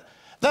promised that.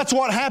 That's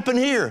what happened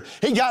here.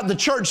 He got the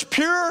church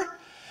pure.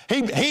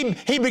 He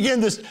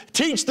began to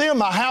teach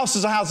them a house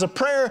is a house of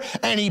prayer,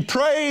 and he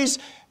prays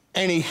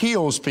and he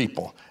heals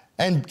people.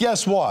 And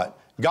guess what?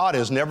 God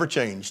has never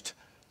changed.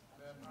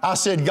 I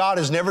said God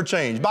has never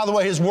changed. By the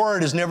way, his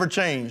word has never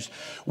changed.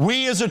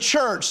 We as a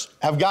church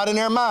have got in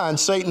our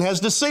minds, Satan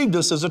has deceived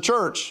us as a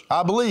church,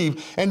 I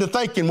believe, into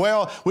thinking,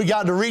 well, we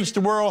got to reach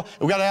the world,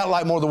 we got to act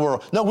like more of the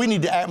world. No, we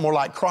need to act more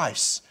like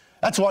Christ.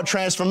 That's what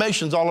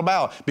transformation's all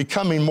about,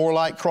 becoming more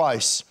like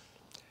Christ.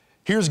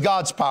 Here's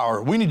God's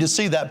power. We need to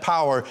see that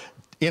power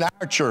in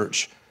our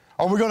church.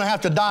 Or we're going to have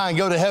to die and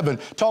go to heaven,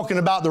 talking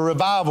about the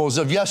revivals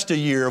of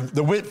yesteryear,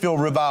 the Whitfield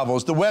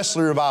revivals, the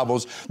Wesley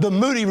revivals, the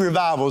Moody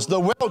revivals, the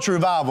Welch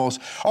revivals.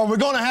 Or we're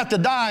going to have to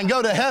die and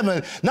go to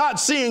heaven, not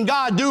seeing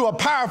God do a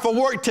powerful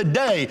work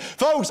today.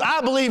 Folks,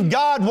 I believe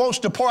God wants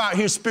to pour out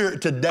his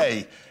Spirit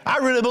today. I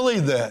really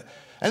believe that.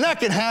 And that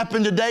can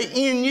happen today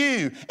in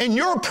you, in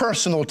your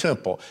personal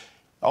temple.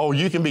 Oh,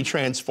 you can be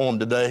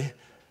transformed today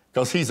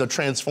because he's a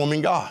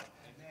transforming God.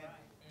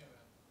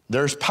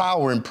 There's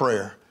power in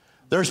prayer.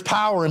 There's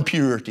power in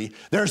purity.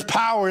 There's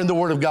power in the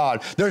Word of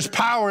God. There's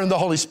power in the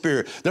Holy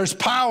Spirit. There's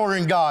power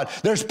in God.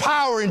 There's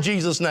power in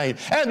Jesus' name.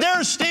 And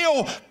there's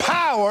still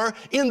power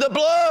in the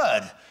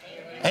blood.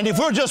 And if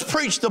we'll just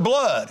preach the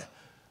blood.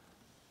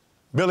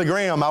 Billy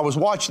Graham, I was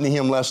watching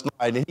him last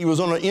night, and he was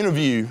on an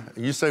interview.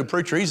 You say,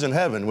 preacher, he's in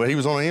heaven. Well, he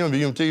was on an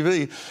interview on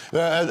TV.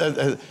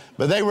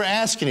 But they were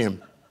asking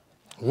him,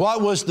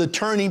 what was the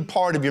turning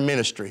part of your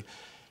ministry?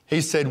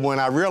 He said, when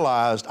I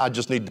realized I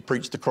just need to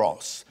preach the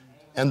cross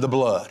and the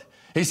blood.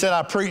 He said,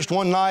 I preached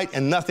one night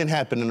and nothing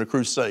happened in the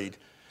crusade.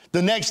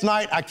 The next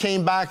night I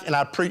came back and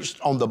I preached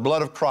on the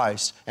blood of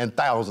Christ and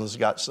thousands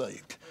got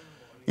saved.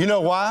 You know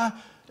why?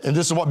 And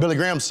this is what Billy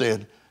Graham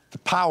said. The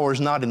power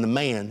is not in the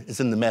man, it's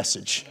in the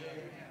message.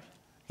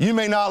 You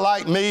may not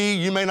like me,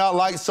 you may not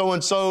like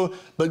so-and-so,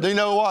 but you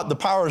know what? The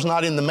power is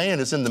not in the man,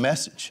 it's in the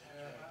message.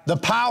 The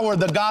power of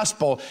the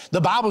gospel.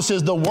 The Bible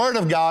says the word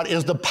of God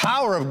is the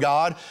power of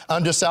God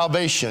unto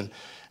salvation.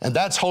 And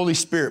that's Holy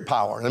Spirit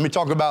power. Let me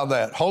talk about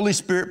that. Holy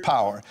Spirit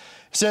power.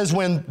 It says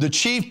when the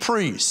chief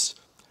priests,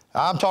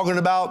 I'm talking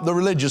about the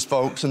religious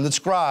folks and the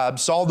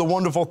scribes, saw the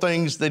wonderful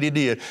things that he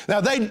did.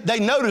 Now they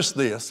noticed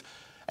this.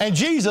 And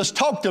Jesus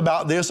talked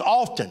about this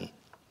often.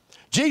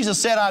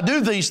 Jesus said, I do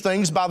these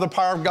things by the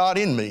power of God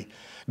in me.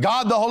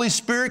 God, the Holy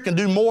Spirit, can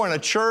do more in a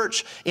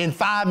church in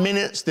 5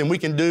 minutes than we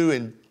can do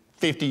in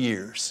 50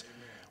 years.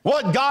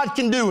 What God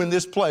can do in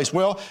this place?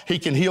 Well, He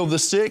can heal the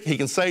sick. He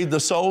can save the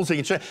souls. He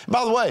can change.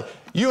 By the way,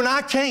 you and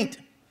I can't.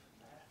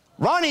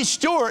 Ronnie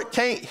Stewart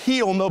can't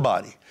heal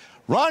nobody.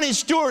 Ronnie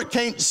Stewart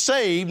can't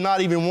save not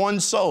even one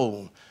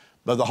soul.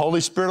 But the Holy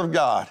Spirit of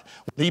God,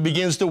 when He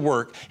begins to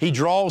work, He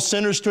draws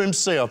sinners to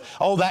Himself.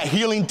 Oh, that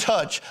healing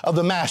touch of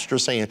the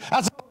Master's hand.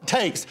 That's all it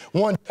takes,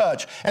 one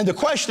touch. And the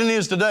question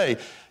is today,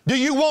 do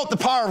you want the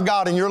power of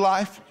God in your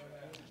life?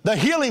 The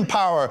healing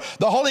power,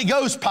 the Holy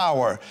Ghost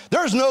power.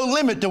 There's no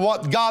limit to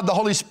what God, the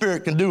Holy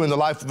Spirit, can do in the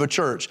life of a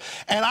church.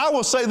 And I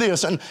will say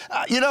this, and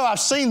I've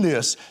seen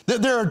this,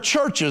 that there are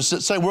churches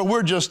that say, well,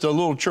 we're just a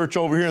little church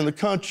over here in the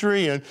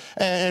country,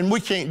 and we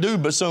can't do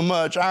but so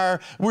much.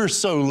 We're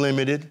so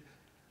limited.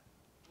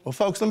 Well,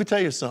 folks, let me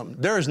tell you something.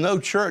 There is no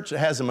church that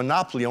has a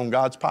monopoly on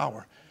God's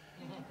power.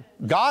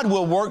 God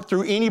will work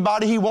through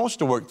anybody He wants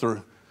to work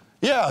through.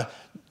 Yeah,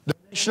 the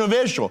nation of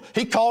Israel,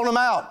 He called them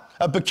out,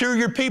 a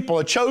peculiar people,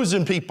 a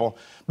chosen people.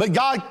 But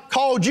God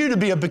called you to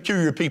be a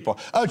peculiar people,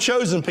 a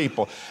chosen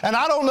people. And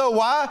I don't know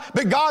why,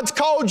 but God's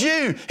called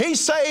you. He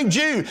saved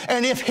you.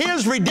 And if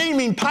His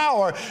redeeming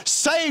power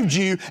saved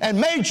you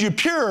and made you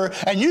pure,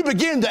 and you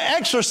begin to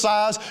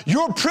exercise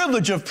your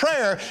privilege of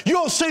prayer,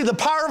 you'll see the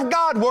power of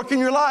God work in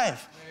your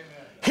life.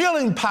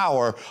 Healing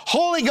power,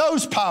 Holy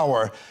Ghost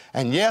power.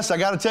 And yes, I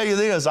got to tell you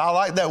this, I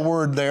like that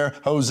word there,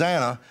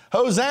 Hosanna.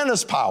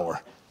 Hosanna's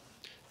power.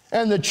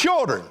 And the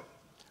children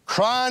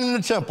crying in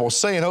the temple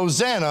saying,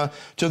 Hosanna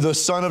to the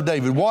Son of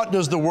David. What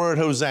does the word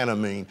Hosanna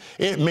mean?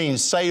 It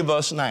means save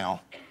us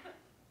now.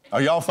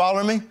 Are y'all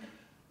following me?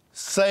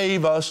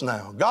 Save us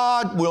now.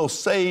 God will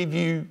save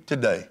you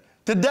today.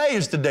 Today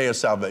is the day of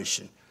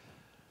salvation.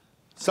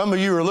 Some of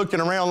you are looking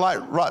around like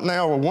right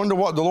now, I wonder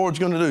what the Lord's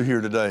going to do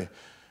here today.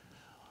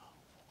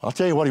 I'll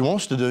tell you what He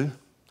wants to do.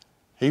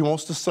 He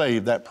wants to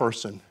save that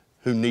person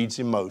who needs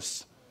Him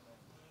most.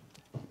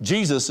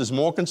 Jesus is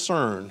more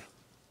concerned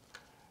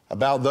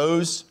about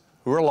those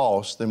who are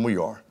lost than we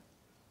are.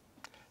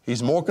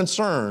 He's more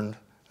concerned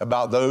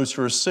about those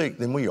who are sick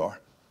than we are.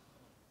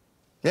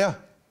 Yeah.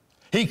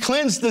 He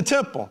cleansed the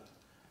temple.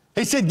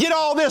 He said, get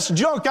all this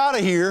junk out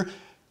of here.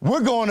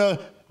 The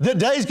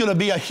day's going to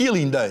be a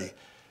healing day.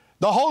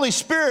 The Holy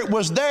Spirit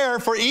was there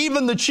for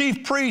even the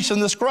chief priests and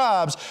the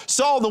scribes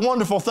saw the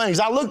wonderful things.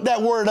 I looked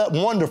that word up,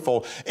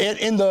 wonderful.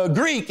 In the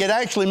Greek, it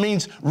actually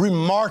means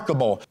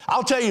remarkable.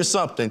 I'll tell you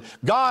something.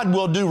 God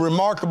will do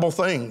remarkable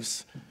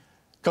things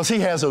because He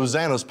has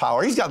Hosanna's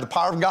power. He's got the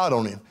power of God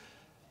on Him.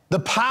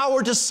 The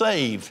power to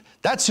save.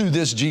 That's who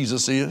this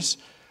Jesus is.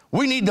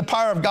 We need the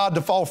power of God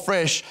to fall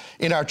fresh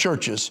in our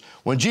churches.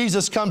 When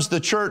Jesus comes to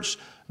church,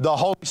 the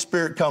Holy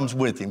Spirit comes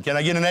with Him. Can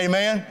I get an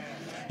amen? Amen.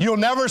 You'll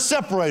never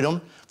separate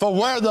them. For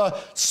where the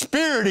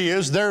Spirit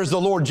is, there's the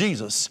Lord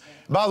Jesus.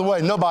 By the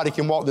way, nobody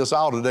can walk this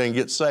aisle today and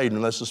get saved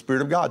unless the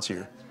Spirit of God's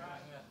here.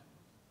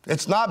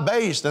 It's not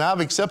based, and I've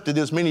accepted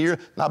this many years,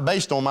 not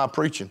based on my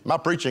preaching. My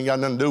preaching ain't got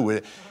nothing to do with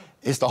it.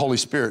 It's the Holy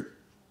Spirit.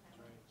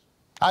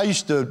 I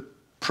used to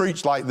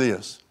preach like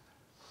this.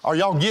 Are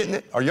y'all getting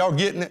it? Are y'all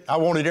getting it? I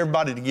wanted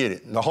everybody to get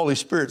it. And the Holy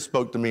Spirit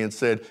spoke to me and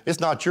said,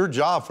 it's not your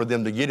job for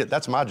them to get it.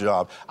 That's my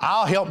job.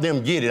 I'll help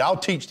them get it. I'll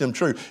teach them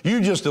truth.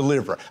 You just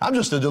deliver. I'm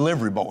just a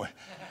delivery boy.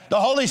 The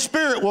Holy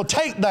Spirit will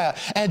take that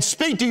and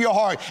speak to your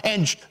heart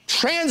and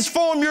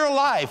transform your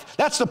life.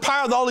 That's the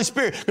power of the Holy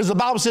Spirit, because the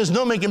Bible says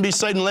no man can be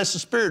saved unless the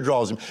Spirit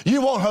draws him.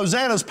 You want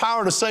Hosanna's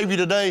power to save you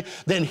today?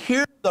 Then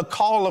hear the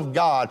call of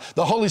God,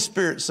 the Holy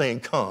Spirit saying,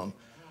 come.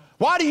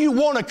 Why do you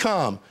want to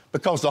come?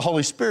 Because the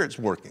Holy Spirit's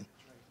working.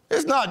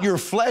 It's not your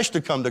flesh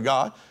to come to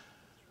God.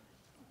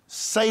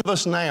 Save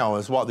us now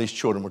is what these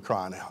children were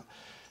crying out.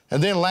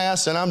 And then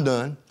last, and I'm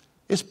done,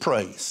 is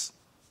praise.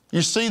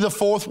 You see the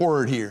fourth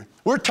word here.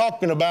 We're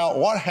talking about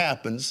what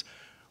happens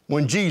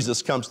when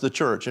Jesus comes to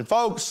church. And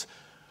folks,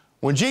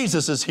 when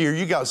Jesus is here,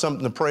 you got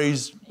something to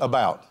praise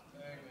about.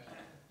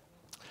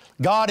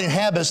 God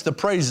inhabits the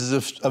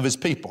praises of His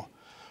people.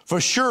 For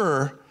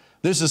sure,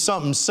 this is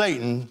something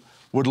Satan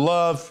would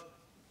love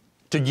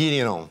to get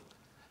in on.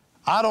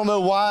 I don't know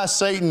why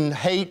Satan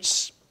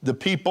hates the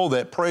people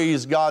that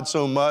praise God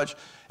so much,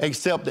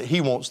 except that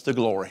he wants the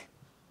glory.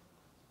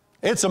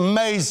 It's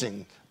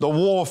amazing, the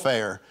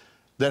warfare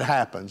that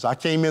happens. I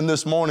came in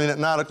this morning at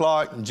 9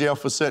 o'clock, and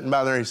Jeff was sitting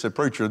by there. He said,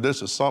 preacher,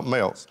 this is something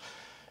else.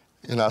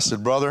 And I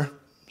said, brother,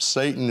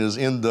 Satan is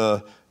in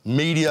the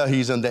media.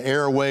 He's in the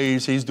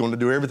airwaves. He's going to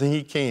do everything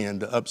he can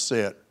to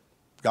upset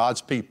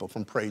God's people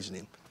from praising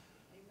Him.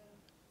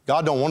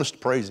 God don't want us to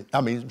praise Him.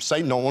 I mean,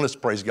 Satan don't want us to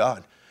praise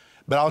God.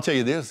 But I'll tell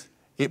you this,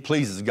 it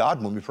pleases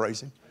God when we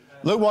praise Him.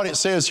 Look what it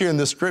says here in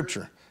this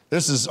scripture.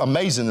 This is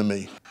amazing to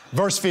me.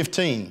 Verse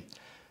 15.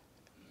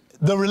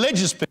 The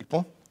religious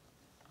people,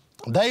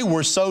 they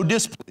were so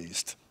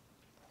displeased.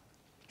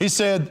 He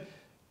said,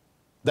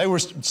 they were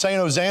saying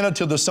Hosanna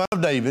to the Son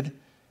of David,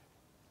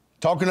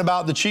 talking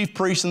about the chief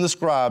priests and the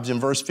scribes in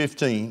verse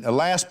 15. The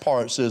last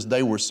part says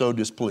they were so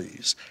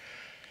displeased.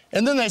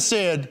 And then they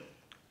said,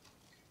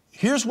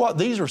 here's what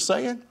these are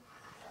saying.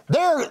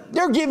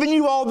 They're giving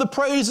you all the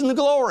praise and the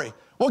glory.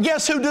 Well,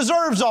 guess who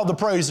deserves all the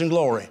praise and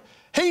glory?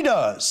 He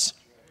does.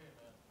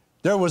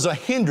 There was a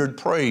hindered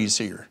praise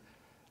here.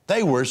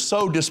 They were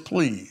so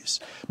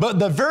displeased. But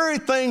the very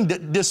thing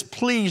that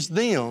displeased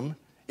them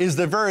is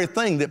the very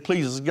thing that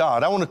pleases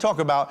God. I want to talk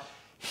about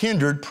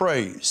hindered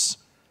praise.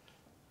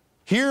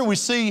 Here we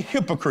see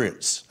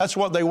hypocrites. That's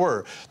what they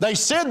were. They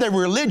said they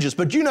were religious,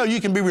 but you know you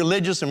can be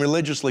religious and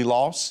religiously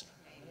lost.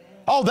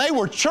 Oh, they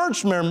were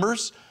church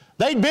members.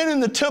 They'd been in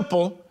the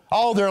temple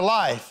all their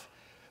life,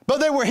 but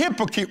they were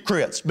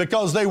hypocrites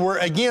because they were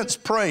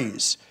against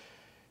praise.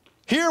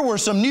 Here were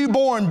some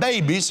newborn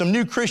babies, some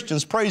new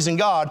Christians praising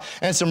God,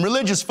 and some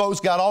religious folks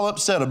got all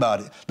upset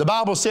about it. The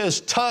Bible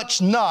says,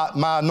 touch not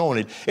my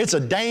anointed. It's a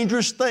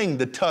dangerous thing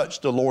to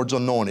touch the Lord's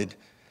anointed.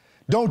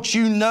 Don't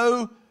you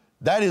know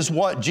that is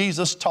what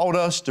Jesus taught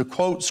us, to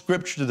quote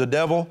Scripture to the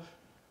devil?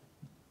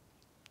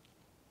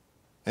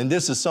 And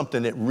this is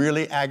something that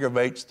really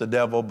aggravates the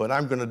devil, but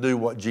I'm going to do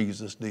what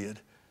Jesus did.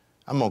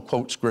 I'm going to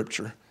quote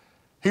Scripture.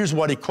 Here's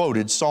what he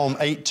quoted, Psalm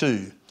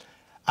 8:2.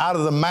 Out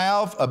of the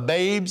mouth of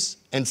babes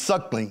and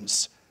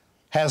sucklings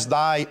has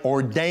thy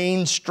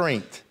ordained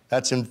strength.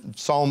 That's in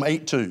Psalm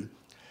 8:2.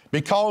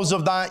 Because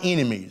of thy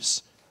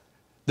enemies,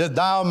 that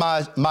thou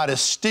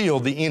mightest steal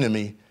the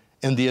enemy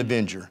and the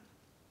avenger.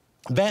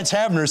 Vance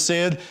Havner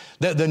said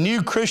that the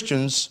new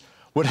Christians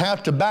would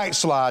have to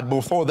backslide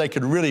before they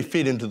could really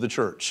fit into the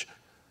church.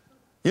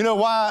 You know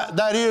why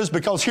that is?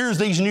 Because here's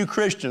these new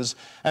Christians,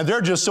 and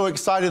they're just so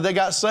excited they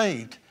got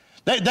saved.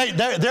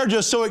 They're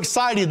just so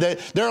excited that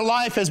their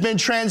life has been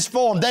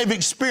transformed. They've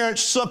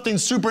experienced something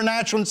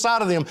supernatural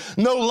inside of them.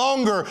 No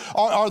longer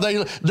are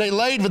they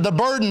laid with the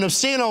burden of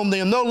sin on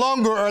them. No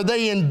longer are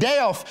they in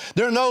death.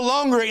 They're no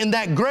longer in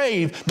that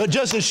grave. But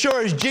just as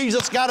sure as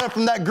Jesus got up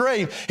from that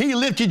grave, He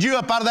lifted you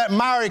up out of that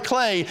miry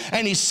clay,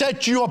 and He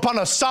set you upon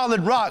a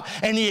solid rock,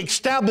 and He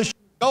established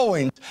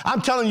going.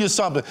 I'm telling you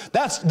something.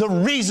 That's the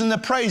reason to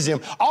praise Him.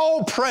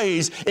 All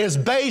praise is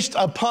based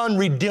upon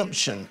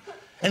redemption.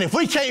 And if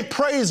we can't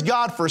praise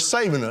God for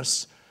saving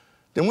us,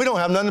 then we don't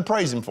have nothing to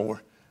praise Him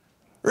for.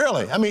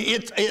 Really. I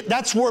mean,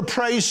 that's where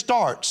praise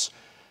starts.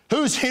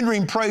 Who's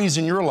hindering praise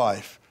in your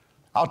life?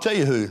 I'll tell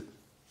you who.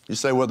 You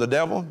say, well, the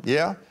devil?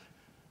 Yeah.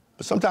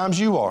 But sometimes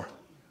you are.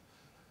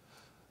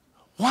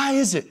 Why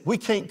is it we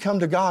can't come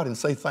to God and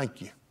say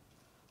thank you?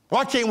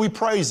 Why can't we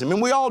praise Him?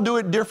 And we all do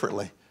it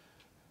differently.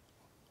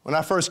 When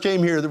I first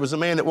came here, there was a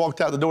man that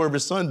walked out the door every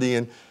Sunday,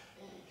 and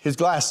his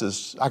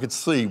glasses, I could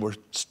see, were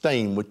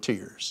stained with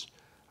tears.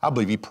 I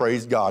believe he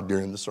praised God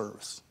during the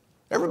service.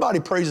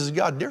 Everybody praises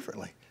God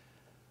differently.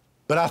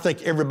 But I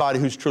think everybody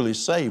who's truly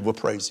saved will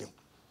praise Him.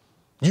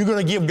 You're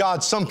going to give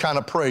God some kind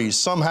of praise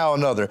somehow or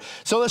another.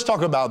 So let's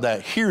talk about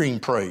that, hearing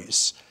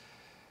praise.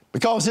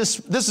 Because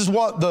this is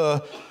what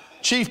the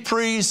chief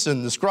priests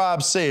and the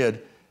scribes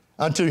said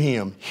unto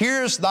Him.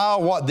 Hearest thou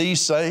what these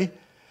say?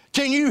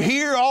 Can you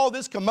hear all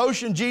this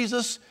commotion,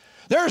 Jesus?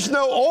 There's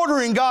no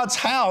order in God's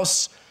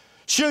house.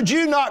 Should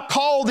you not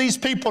call these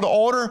people to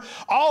order?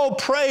 All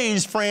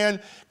praise,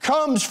 friend,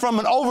 comes from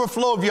an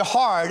overflow of your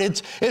heart.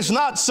 It's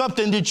not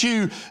something that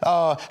you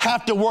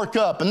have to work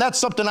up. And that's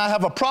something I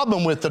have a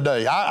problem with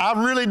today. I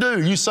really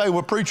do. You say,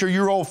 well, preacher,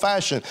 you're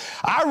old-fashioned.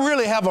 I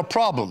really have a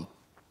problem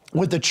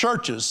with the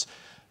churches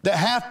that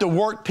have to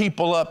work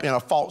people up in a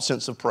false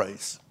sense of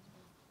praise.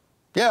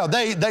 Yeah,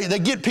 they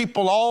get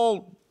people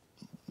all,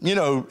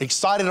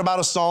 excited about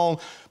a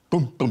song.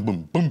 Boom, boom,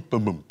 boom, boom,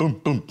 boom, boom,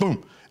 boom, boom,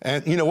 boom.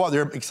 And you know what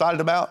they're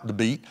excited about? The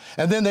beat.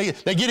 And then they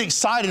get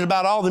excited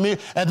about all the music.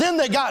 And then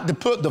they got to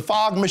put the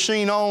fog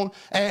machine on,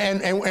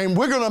 and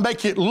we're going to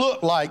make it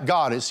look like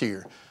God is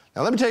here.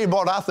 Now, let me tell you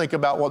what I think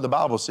about what the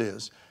Bible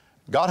says.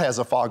 God has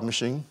a fog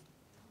machine.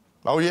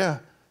 Oh, yeah.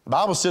 The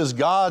Bible says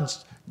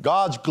God's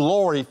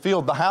glory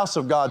filled the house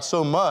of God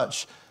so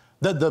much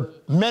that the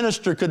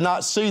minister could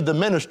not see the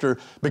minister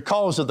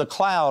because of the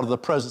cloud of the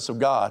presence of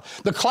God.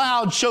 The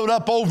cloud showed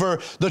up over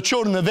the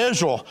children of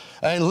Israel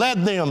and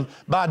led them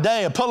by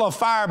day, a pillar of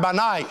fire by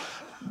night.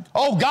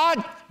 Oh,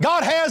 God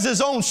has His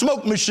own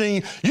smoke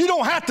machine. You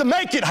don't have to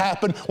make it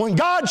happen. When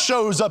God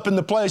shows up in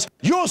the place,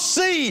 you'll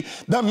see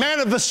the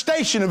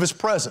manifestation of His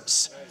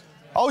presence.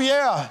 Oh,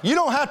 yeah. You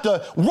don't have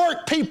to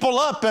work people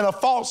up in a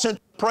false sense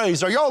of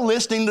praise. Are y'all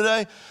listening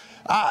today?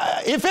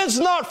 If it's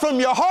not from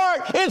your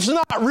heart, it's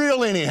not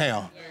real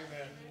anyhow.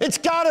 Amen. It's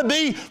got to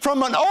be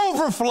from an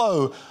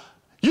overflow.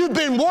 You've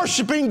been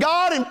worshiping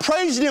God and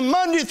praising Him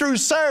Monday through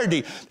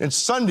Saturday, and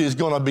Sunday is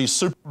going to be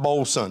Super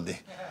Bowl Sunday.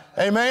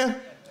 Amen?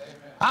 Amen.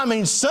 I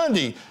mean,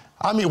 Sunday,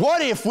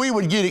 what if we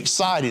would get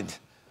excited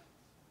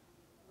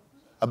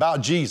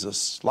about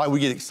Jesus like we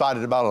get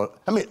excited about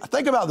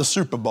think about the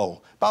Super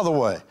Bowl. By the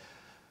way,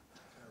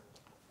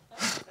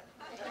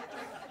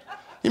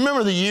 You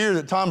remember the year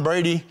that Tom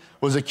Brady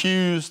was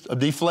accused of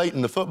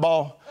deflating the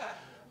football?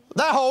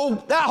 That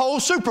whole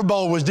Super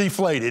Bowl was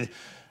deflated.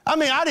 I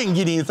mean, I didn't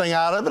get anything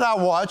out of it. I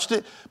watched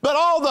it. But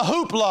all the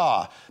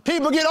hoopla,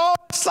 people get all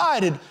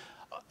excited,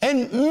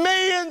 and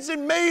millions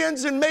and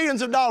millions and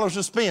millions of dollars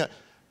are spent.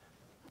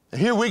 And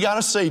here we got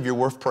a Savior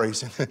worth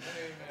praising.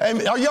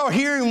 And are y'all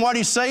hearing what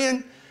he's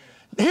saying?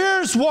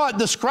 Here's what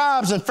the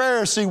scribes and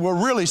Pharisees were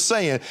really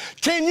saying.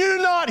 Can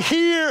you not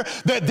hear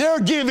that they're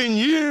giving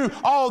you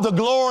all the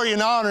glory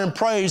and honor and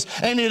praise,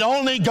 and it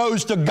only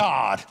goes to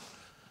God?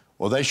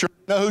 Well, they sure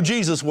didn't know who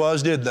Jesus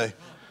was, did they?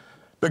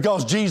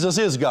 Because Jesus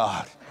is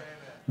God.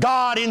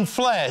 God in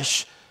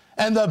flesh.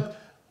 And the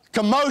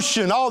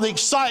commotion, all the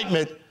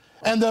excitement,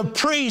 and the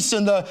priests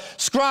and the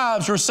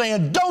scribes were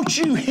saying, don't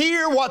you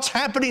hear what's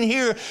happening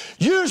here?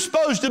 You're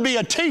supposed to be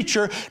a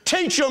teacher.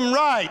 Teach them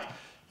right.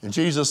 And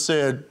Jesus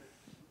said,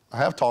 I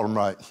have taught them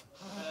right.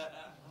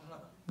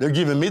 They're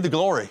giving me the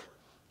glory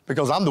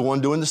because I'm the one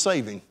doing the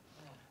saving.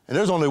 And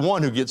there's only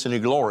one who gets any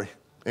glory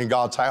in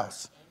God's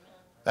house.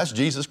 That's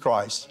Jesus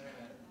Christ.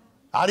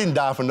 I didn't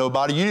die for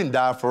nobody. You didn't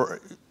die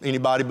for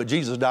anybody, but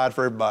Jesus died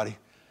for everybody.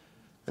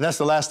 And that's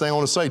the last thing I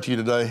want to say to you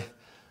today.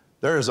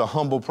 There is a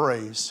humble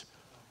praise.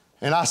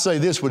 And I say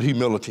this with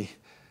humility.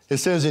 It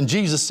says, and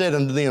Jesus said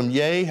unto them,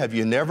 yea, have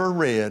you never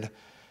read,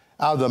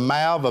 out of the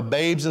mouth of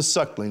babes and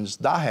sucklings,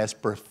 thou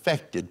hast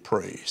perfected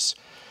praise.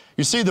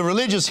 You see, the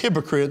religious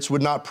hypocrites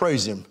would not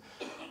praise him,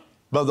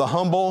 but the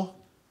humble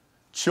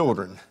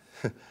children,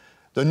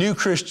 the new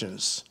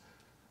Christians,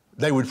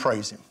 they would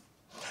praise him.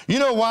 You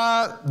know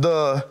why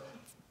the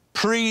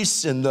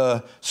priests and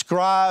the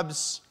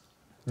scribes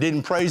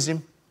didn't praise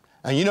him?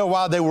 And you know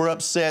why they were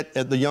upset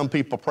at the young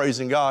people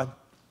praising God?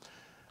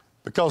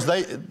 Because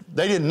they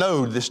didn't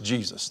know this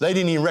Jesus. They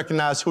didn't even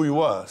recognize who he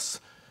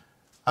was.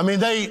 I mean,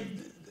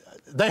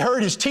 they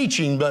heard his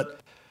teaching,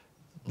 but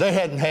they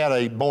hadn't had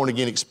a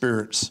born-again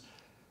experience.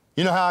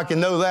 You know how I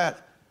can know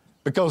that?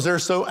 Because they're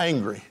so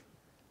angry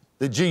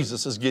that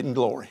Jesus is getting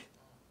glory.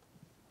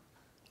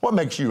 What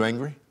makes you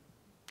angry?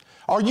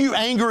 Are you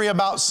angry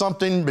about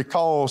something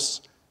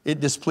because it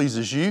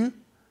displeases you?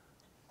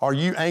 Are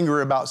you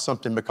angry about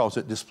something because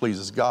it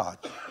displeases God?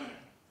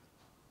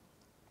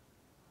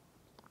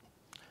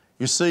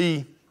 You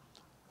see,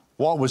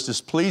 what was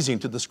displeasing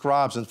to the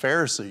scribes and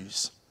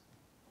Pharisees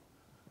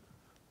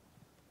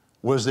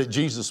was that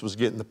Jesus was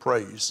getting the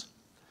praise.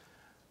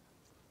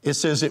 It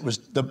says it was,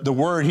 the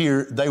word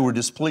here, they were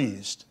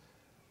displeased.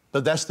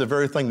 But that's the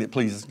very thing that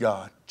pleases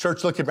God.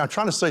 Church, look at me. I'm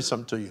trying to say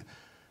something to you.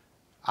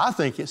 I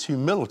think it's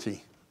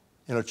humility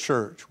in a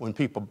church when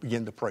people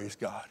begin to praise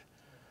God.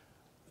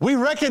 We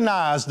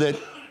recognize that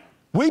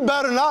we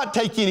better not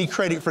take any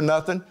credit for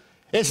nothing.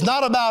 It's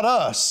not about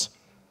us.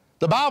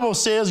 The Bible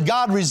says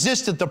God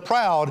resisteth the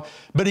proud,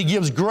 but he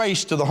gives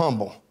grace to the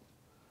humble.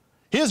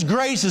 His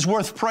grace is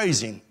worth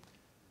praising.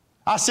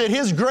 I said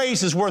his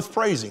grace is worth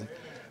praising.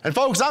 And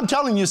folks, I'm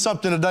telling you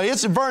something today.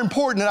 It's very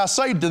important that I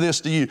say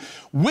this to you.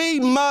 We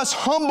must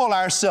humble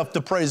ourselves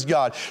to praise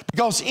God,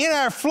 because in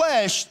our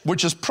flesh,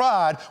 which is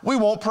pride, we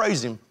won't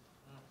praise him.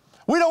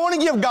 We don't want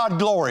to give God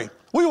glory.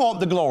 We want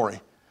the glory.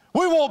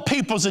 We want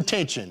people's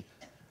attention.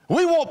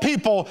 We want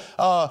people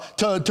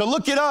to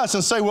look at us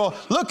and say, well,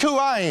 look who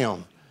I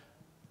am.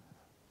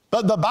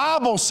 But the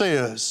Bible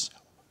says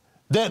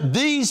that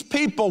these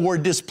people were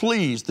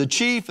displeased. The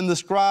chief and the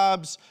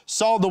scribes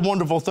saw the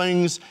wonderful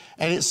things,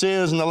 and it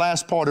says in the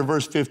last part of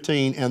verse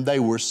 15, and they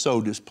were so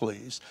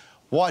displeased.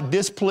 What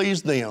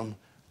displeased them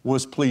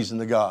was pleasing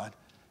to God.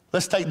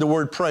 Let's take the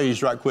word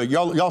praise right quick.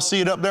 Y'all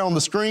see it up there on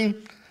the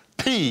screen?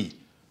 P,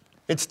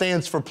 it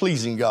stands for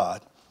pleasing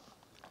God.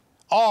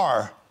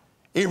 R,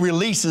 it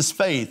releases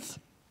faith.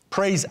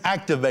 Praise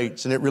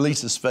activates and it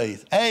releases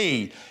faith.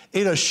 A,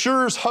 it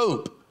assures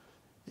hope.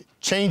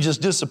 Changes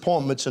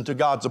disappointments into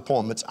God's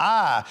appointments.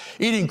 I,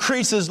 it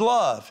increases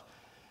love.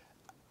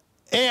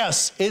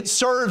 S, it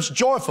serves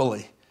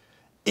joyfully.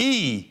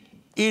 E,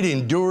 it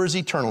endures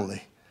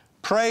eternally.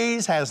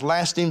 Praise has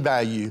lasting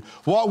value.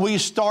 What we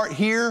start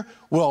here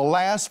will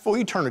last for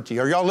eternity.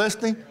 Are y'all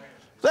listening?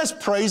 Let's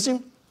praise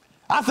him.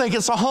 I think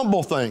it's a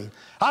humble thing.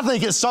 I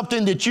think it's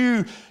something that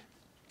you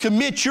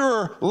commit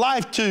your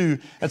life to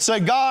and say,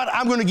 God,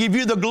 I'm going to give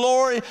you the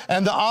glory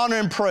and the honor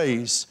and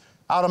praise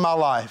out of my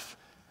life.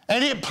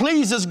 And it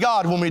pleases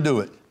God when we do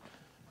it.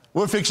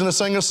 We're fixing to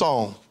sing a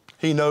song.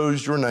 He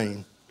knows your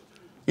name.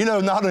 You know,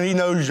 not only he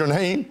knows your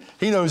name,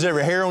 he knows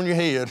every hair on your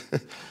head.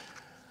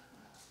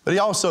 But he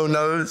also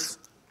knows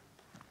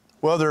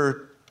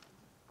whether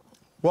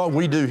what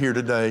we do here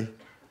today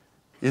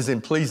is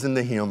in pleasing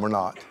to him or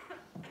not.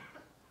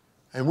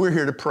 And we're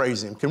here to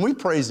praise him. Can we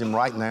praise him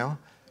right now?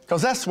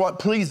 Because that's what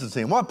pleases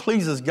him. What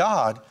pleases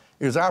God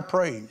is our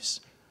praise.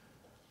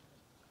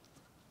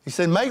 He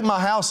said, make my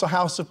house a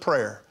house of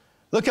prayer.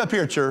 Look up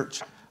here,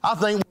 church. I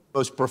think one of the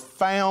most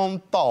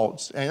profound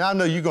thoughts, and I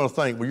know you're going to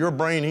think, well, your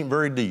brain ain't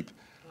very deep.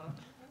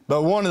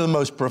 But one of the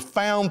most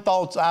profound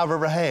thoughts I've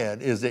ever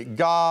had is that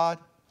God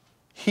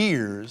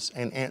hears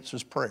and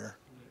answers prayer.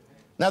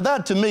 Now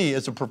that to me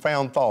is a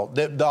profound thought,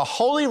 that the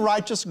holy,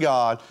 righteous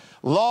God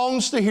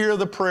longs to hear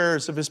the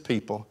prayers of his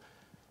people,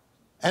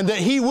 and that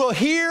he will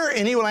hear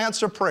and he will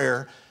answer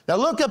prayer. Now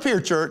look up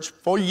here, church,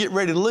 before you get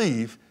ready to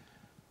leave.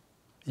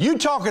 You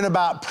talking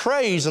about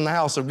praise in the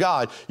house of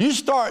God, you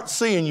start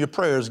seeing your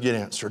prayers get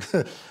answered.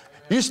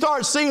 You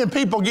start seeing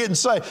people getting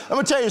saved. I'm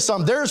going to tell you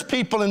something. There's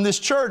people in this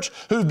church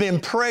who've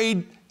been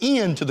prayed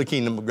into the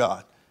kingdom of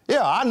God.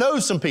 Yeah, I know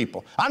some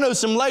people. I know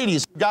some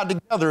ladies who got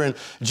together, and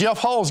Jeff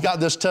Hall's got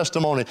this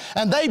testimony.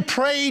 And they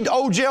prayed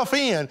old Jeff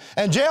in,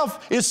 and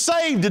Jeff is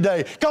saved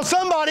today because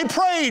somebody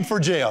prayed for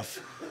Jeff.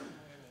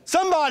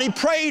 Somebody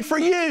prayed for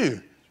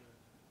you.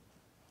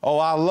 Oh,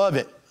 I love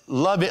it.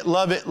 Love it,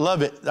 love it,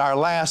 love it. Our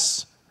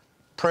last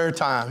prayer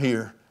time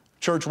here,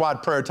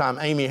 church-wide prayer time,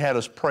 Amy had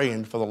us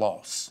praying for the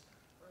lost.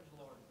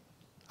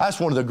 That's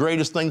one of the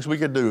greatest things we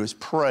could do is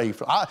pray.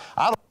 I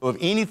don't know of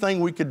anything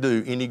we could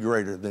do any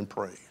greater than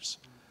praise.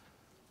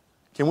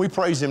 Can we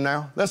praise him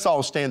now? Let's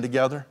all stand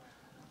together.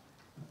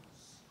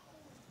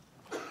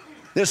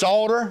 This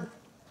altar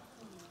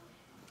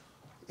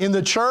in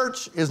the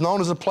church is known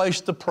as a place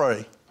to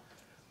pray.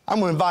 I'm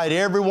going to invite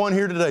everyone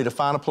here today to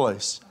find a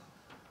place.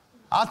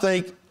 I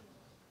think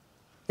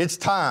it's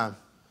time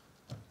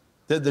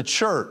that the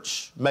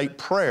church make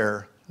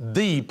prayer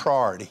the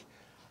priority.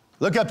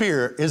 Look up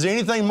here. Is there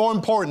anything more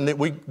important that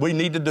we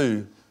need to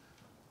do?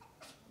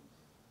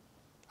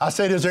 I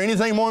said, is there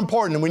anything more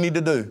important that we need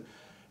to do?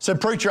 I said,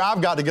 preacher,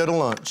 I've got to go to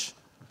lunch.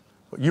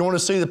 You want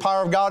to see the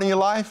power of God in your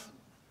life?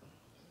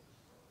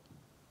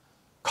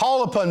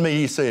 Call upon me,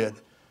 he said,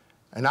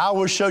 and I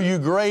will show you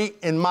great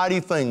and mighty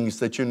things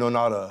that you know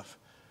not of.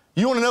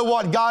 You want to know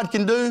what God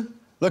can do?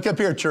 Look up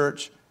here,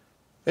 church.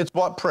 It's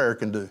what prayer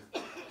can do.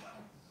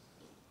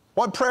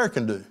 What prayer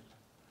can do.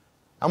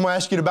 I'm going to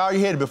ask you to bow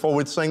your head before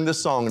we sing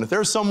this song. And if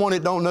there's someone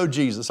that don't know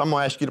Jesus, I'm going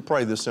to ask you to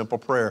pray this simple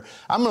prayer.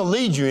 I'm going to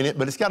lead you in it,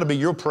 but it's got to be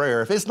your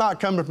prayer. If it's not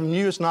coming from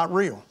you, it's not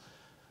real.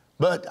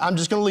 But I'm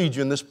just going to lead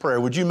you in this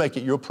prayer. Would you make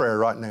it your prayer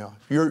right now?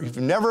 If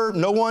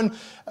no one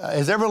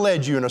has ever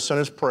led you in a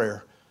sinner's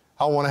prayer,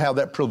 I want to have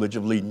that privilege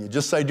of leading you.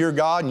 Just say, dear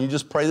God, and you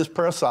just pray this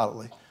prayer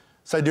silently.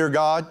 Say, dear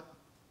God,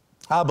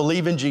 I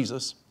believe in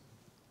Jesus.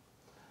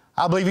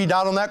 I believe he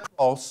died on that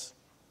cross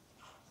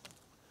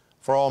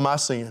for all my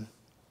sin.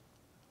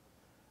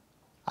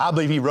 I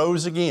believe he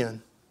rose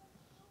again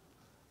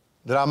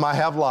that I might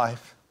have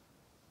life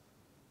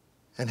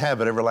and have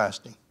it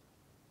everlasting.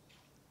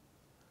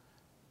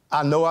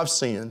 I know I've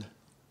sinned,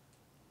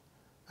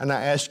 and I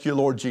ask you,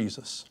 Lord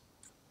Jesus,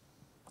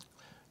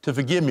 to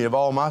forgive me of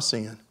all my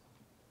sin,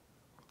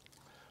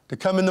 to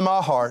come into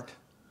my heart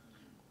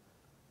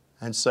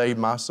and save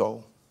my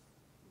soul.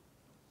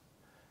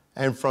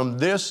 And from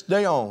this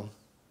day on,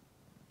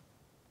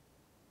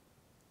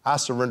 I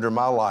surrender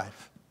my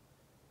life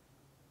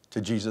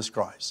to Jesus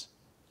Christ.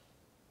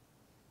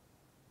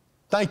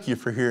 Thank you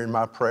for hearing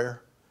my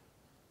prayer,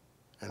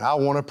 and I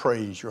want to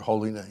praise your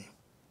holy name.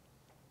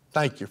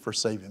 Thank you for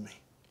saving me.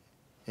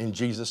 In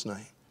Jesus'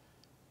 name.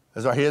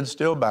 As our heads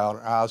still bowed,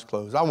 our eyes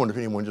closed. I wonder if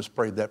anyone just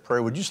prayed that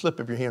prayer. Would you slip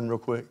up your hand real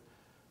quick?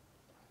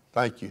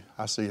 Thank you.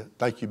 I see it.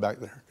 Thank you back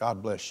there.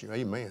 God bless you.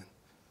 Amen.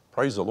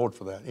 Praise the Lord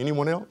for that.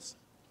 Anyone else?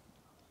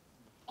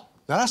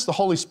 Now that's the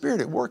Holy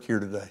Spirit at work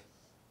here today.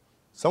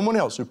 Someone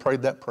else who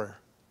prayed that prayer.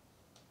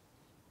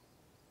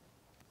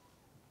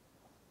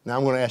 Now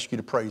I'm going to ask you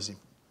to praise him.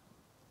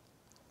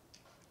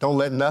 Don't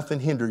let nothing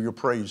hinder your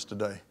praise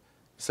today.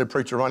 You say,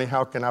 Preacher Ronnie,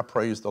 how can I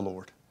praise the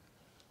Lord?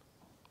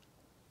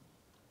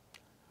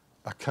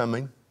 By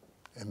coming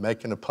and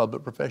making a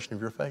public profession of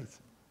your faith.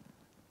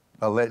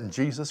 By letting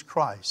Jesus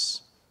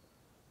Christ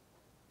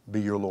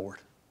be your Lord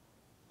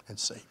and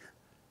Savior.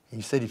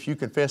 He said, if you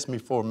confess me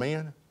before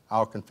man,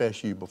 I'll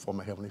confess you before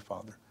my Heavenly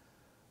Father.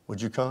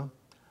 Would you come?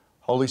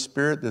 Holy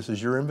Spirit, this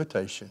is your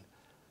invitation.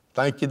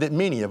 Thank you that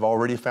many have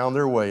already found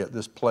their way at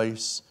this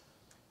place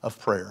of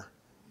prayer.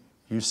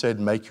 You said,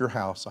 make your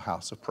house a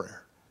house of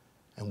prayer.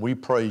 And we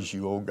praise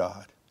you, O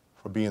God,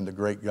 for being the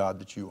great God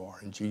that you are.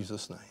 In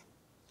Jesus' name,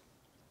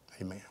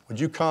 amen. Would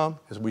you come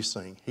as we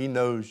sing? He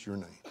knows your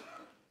name.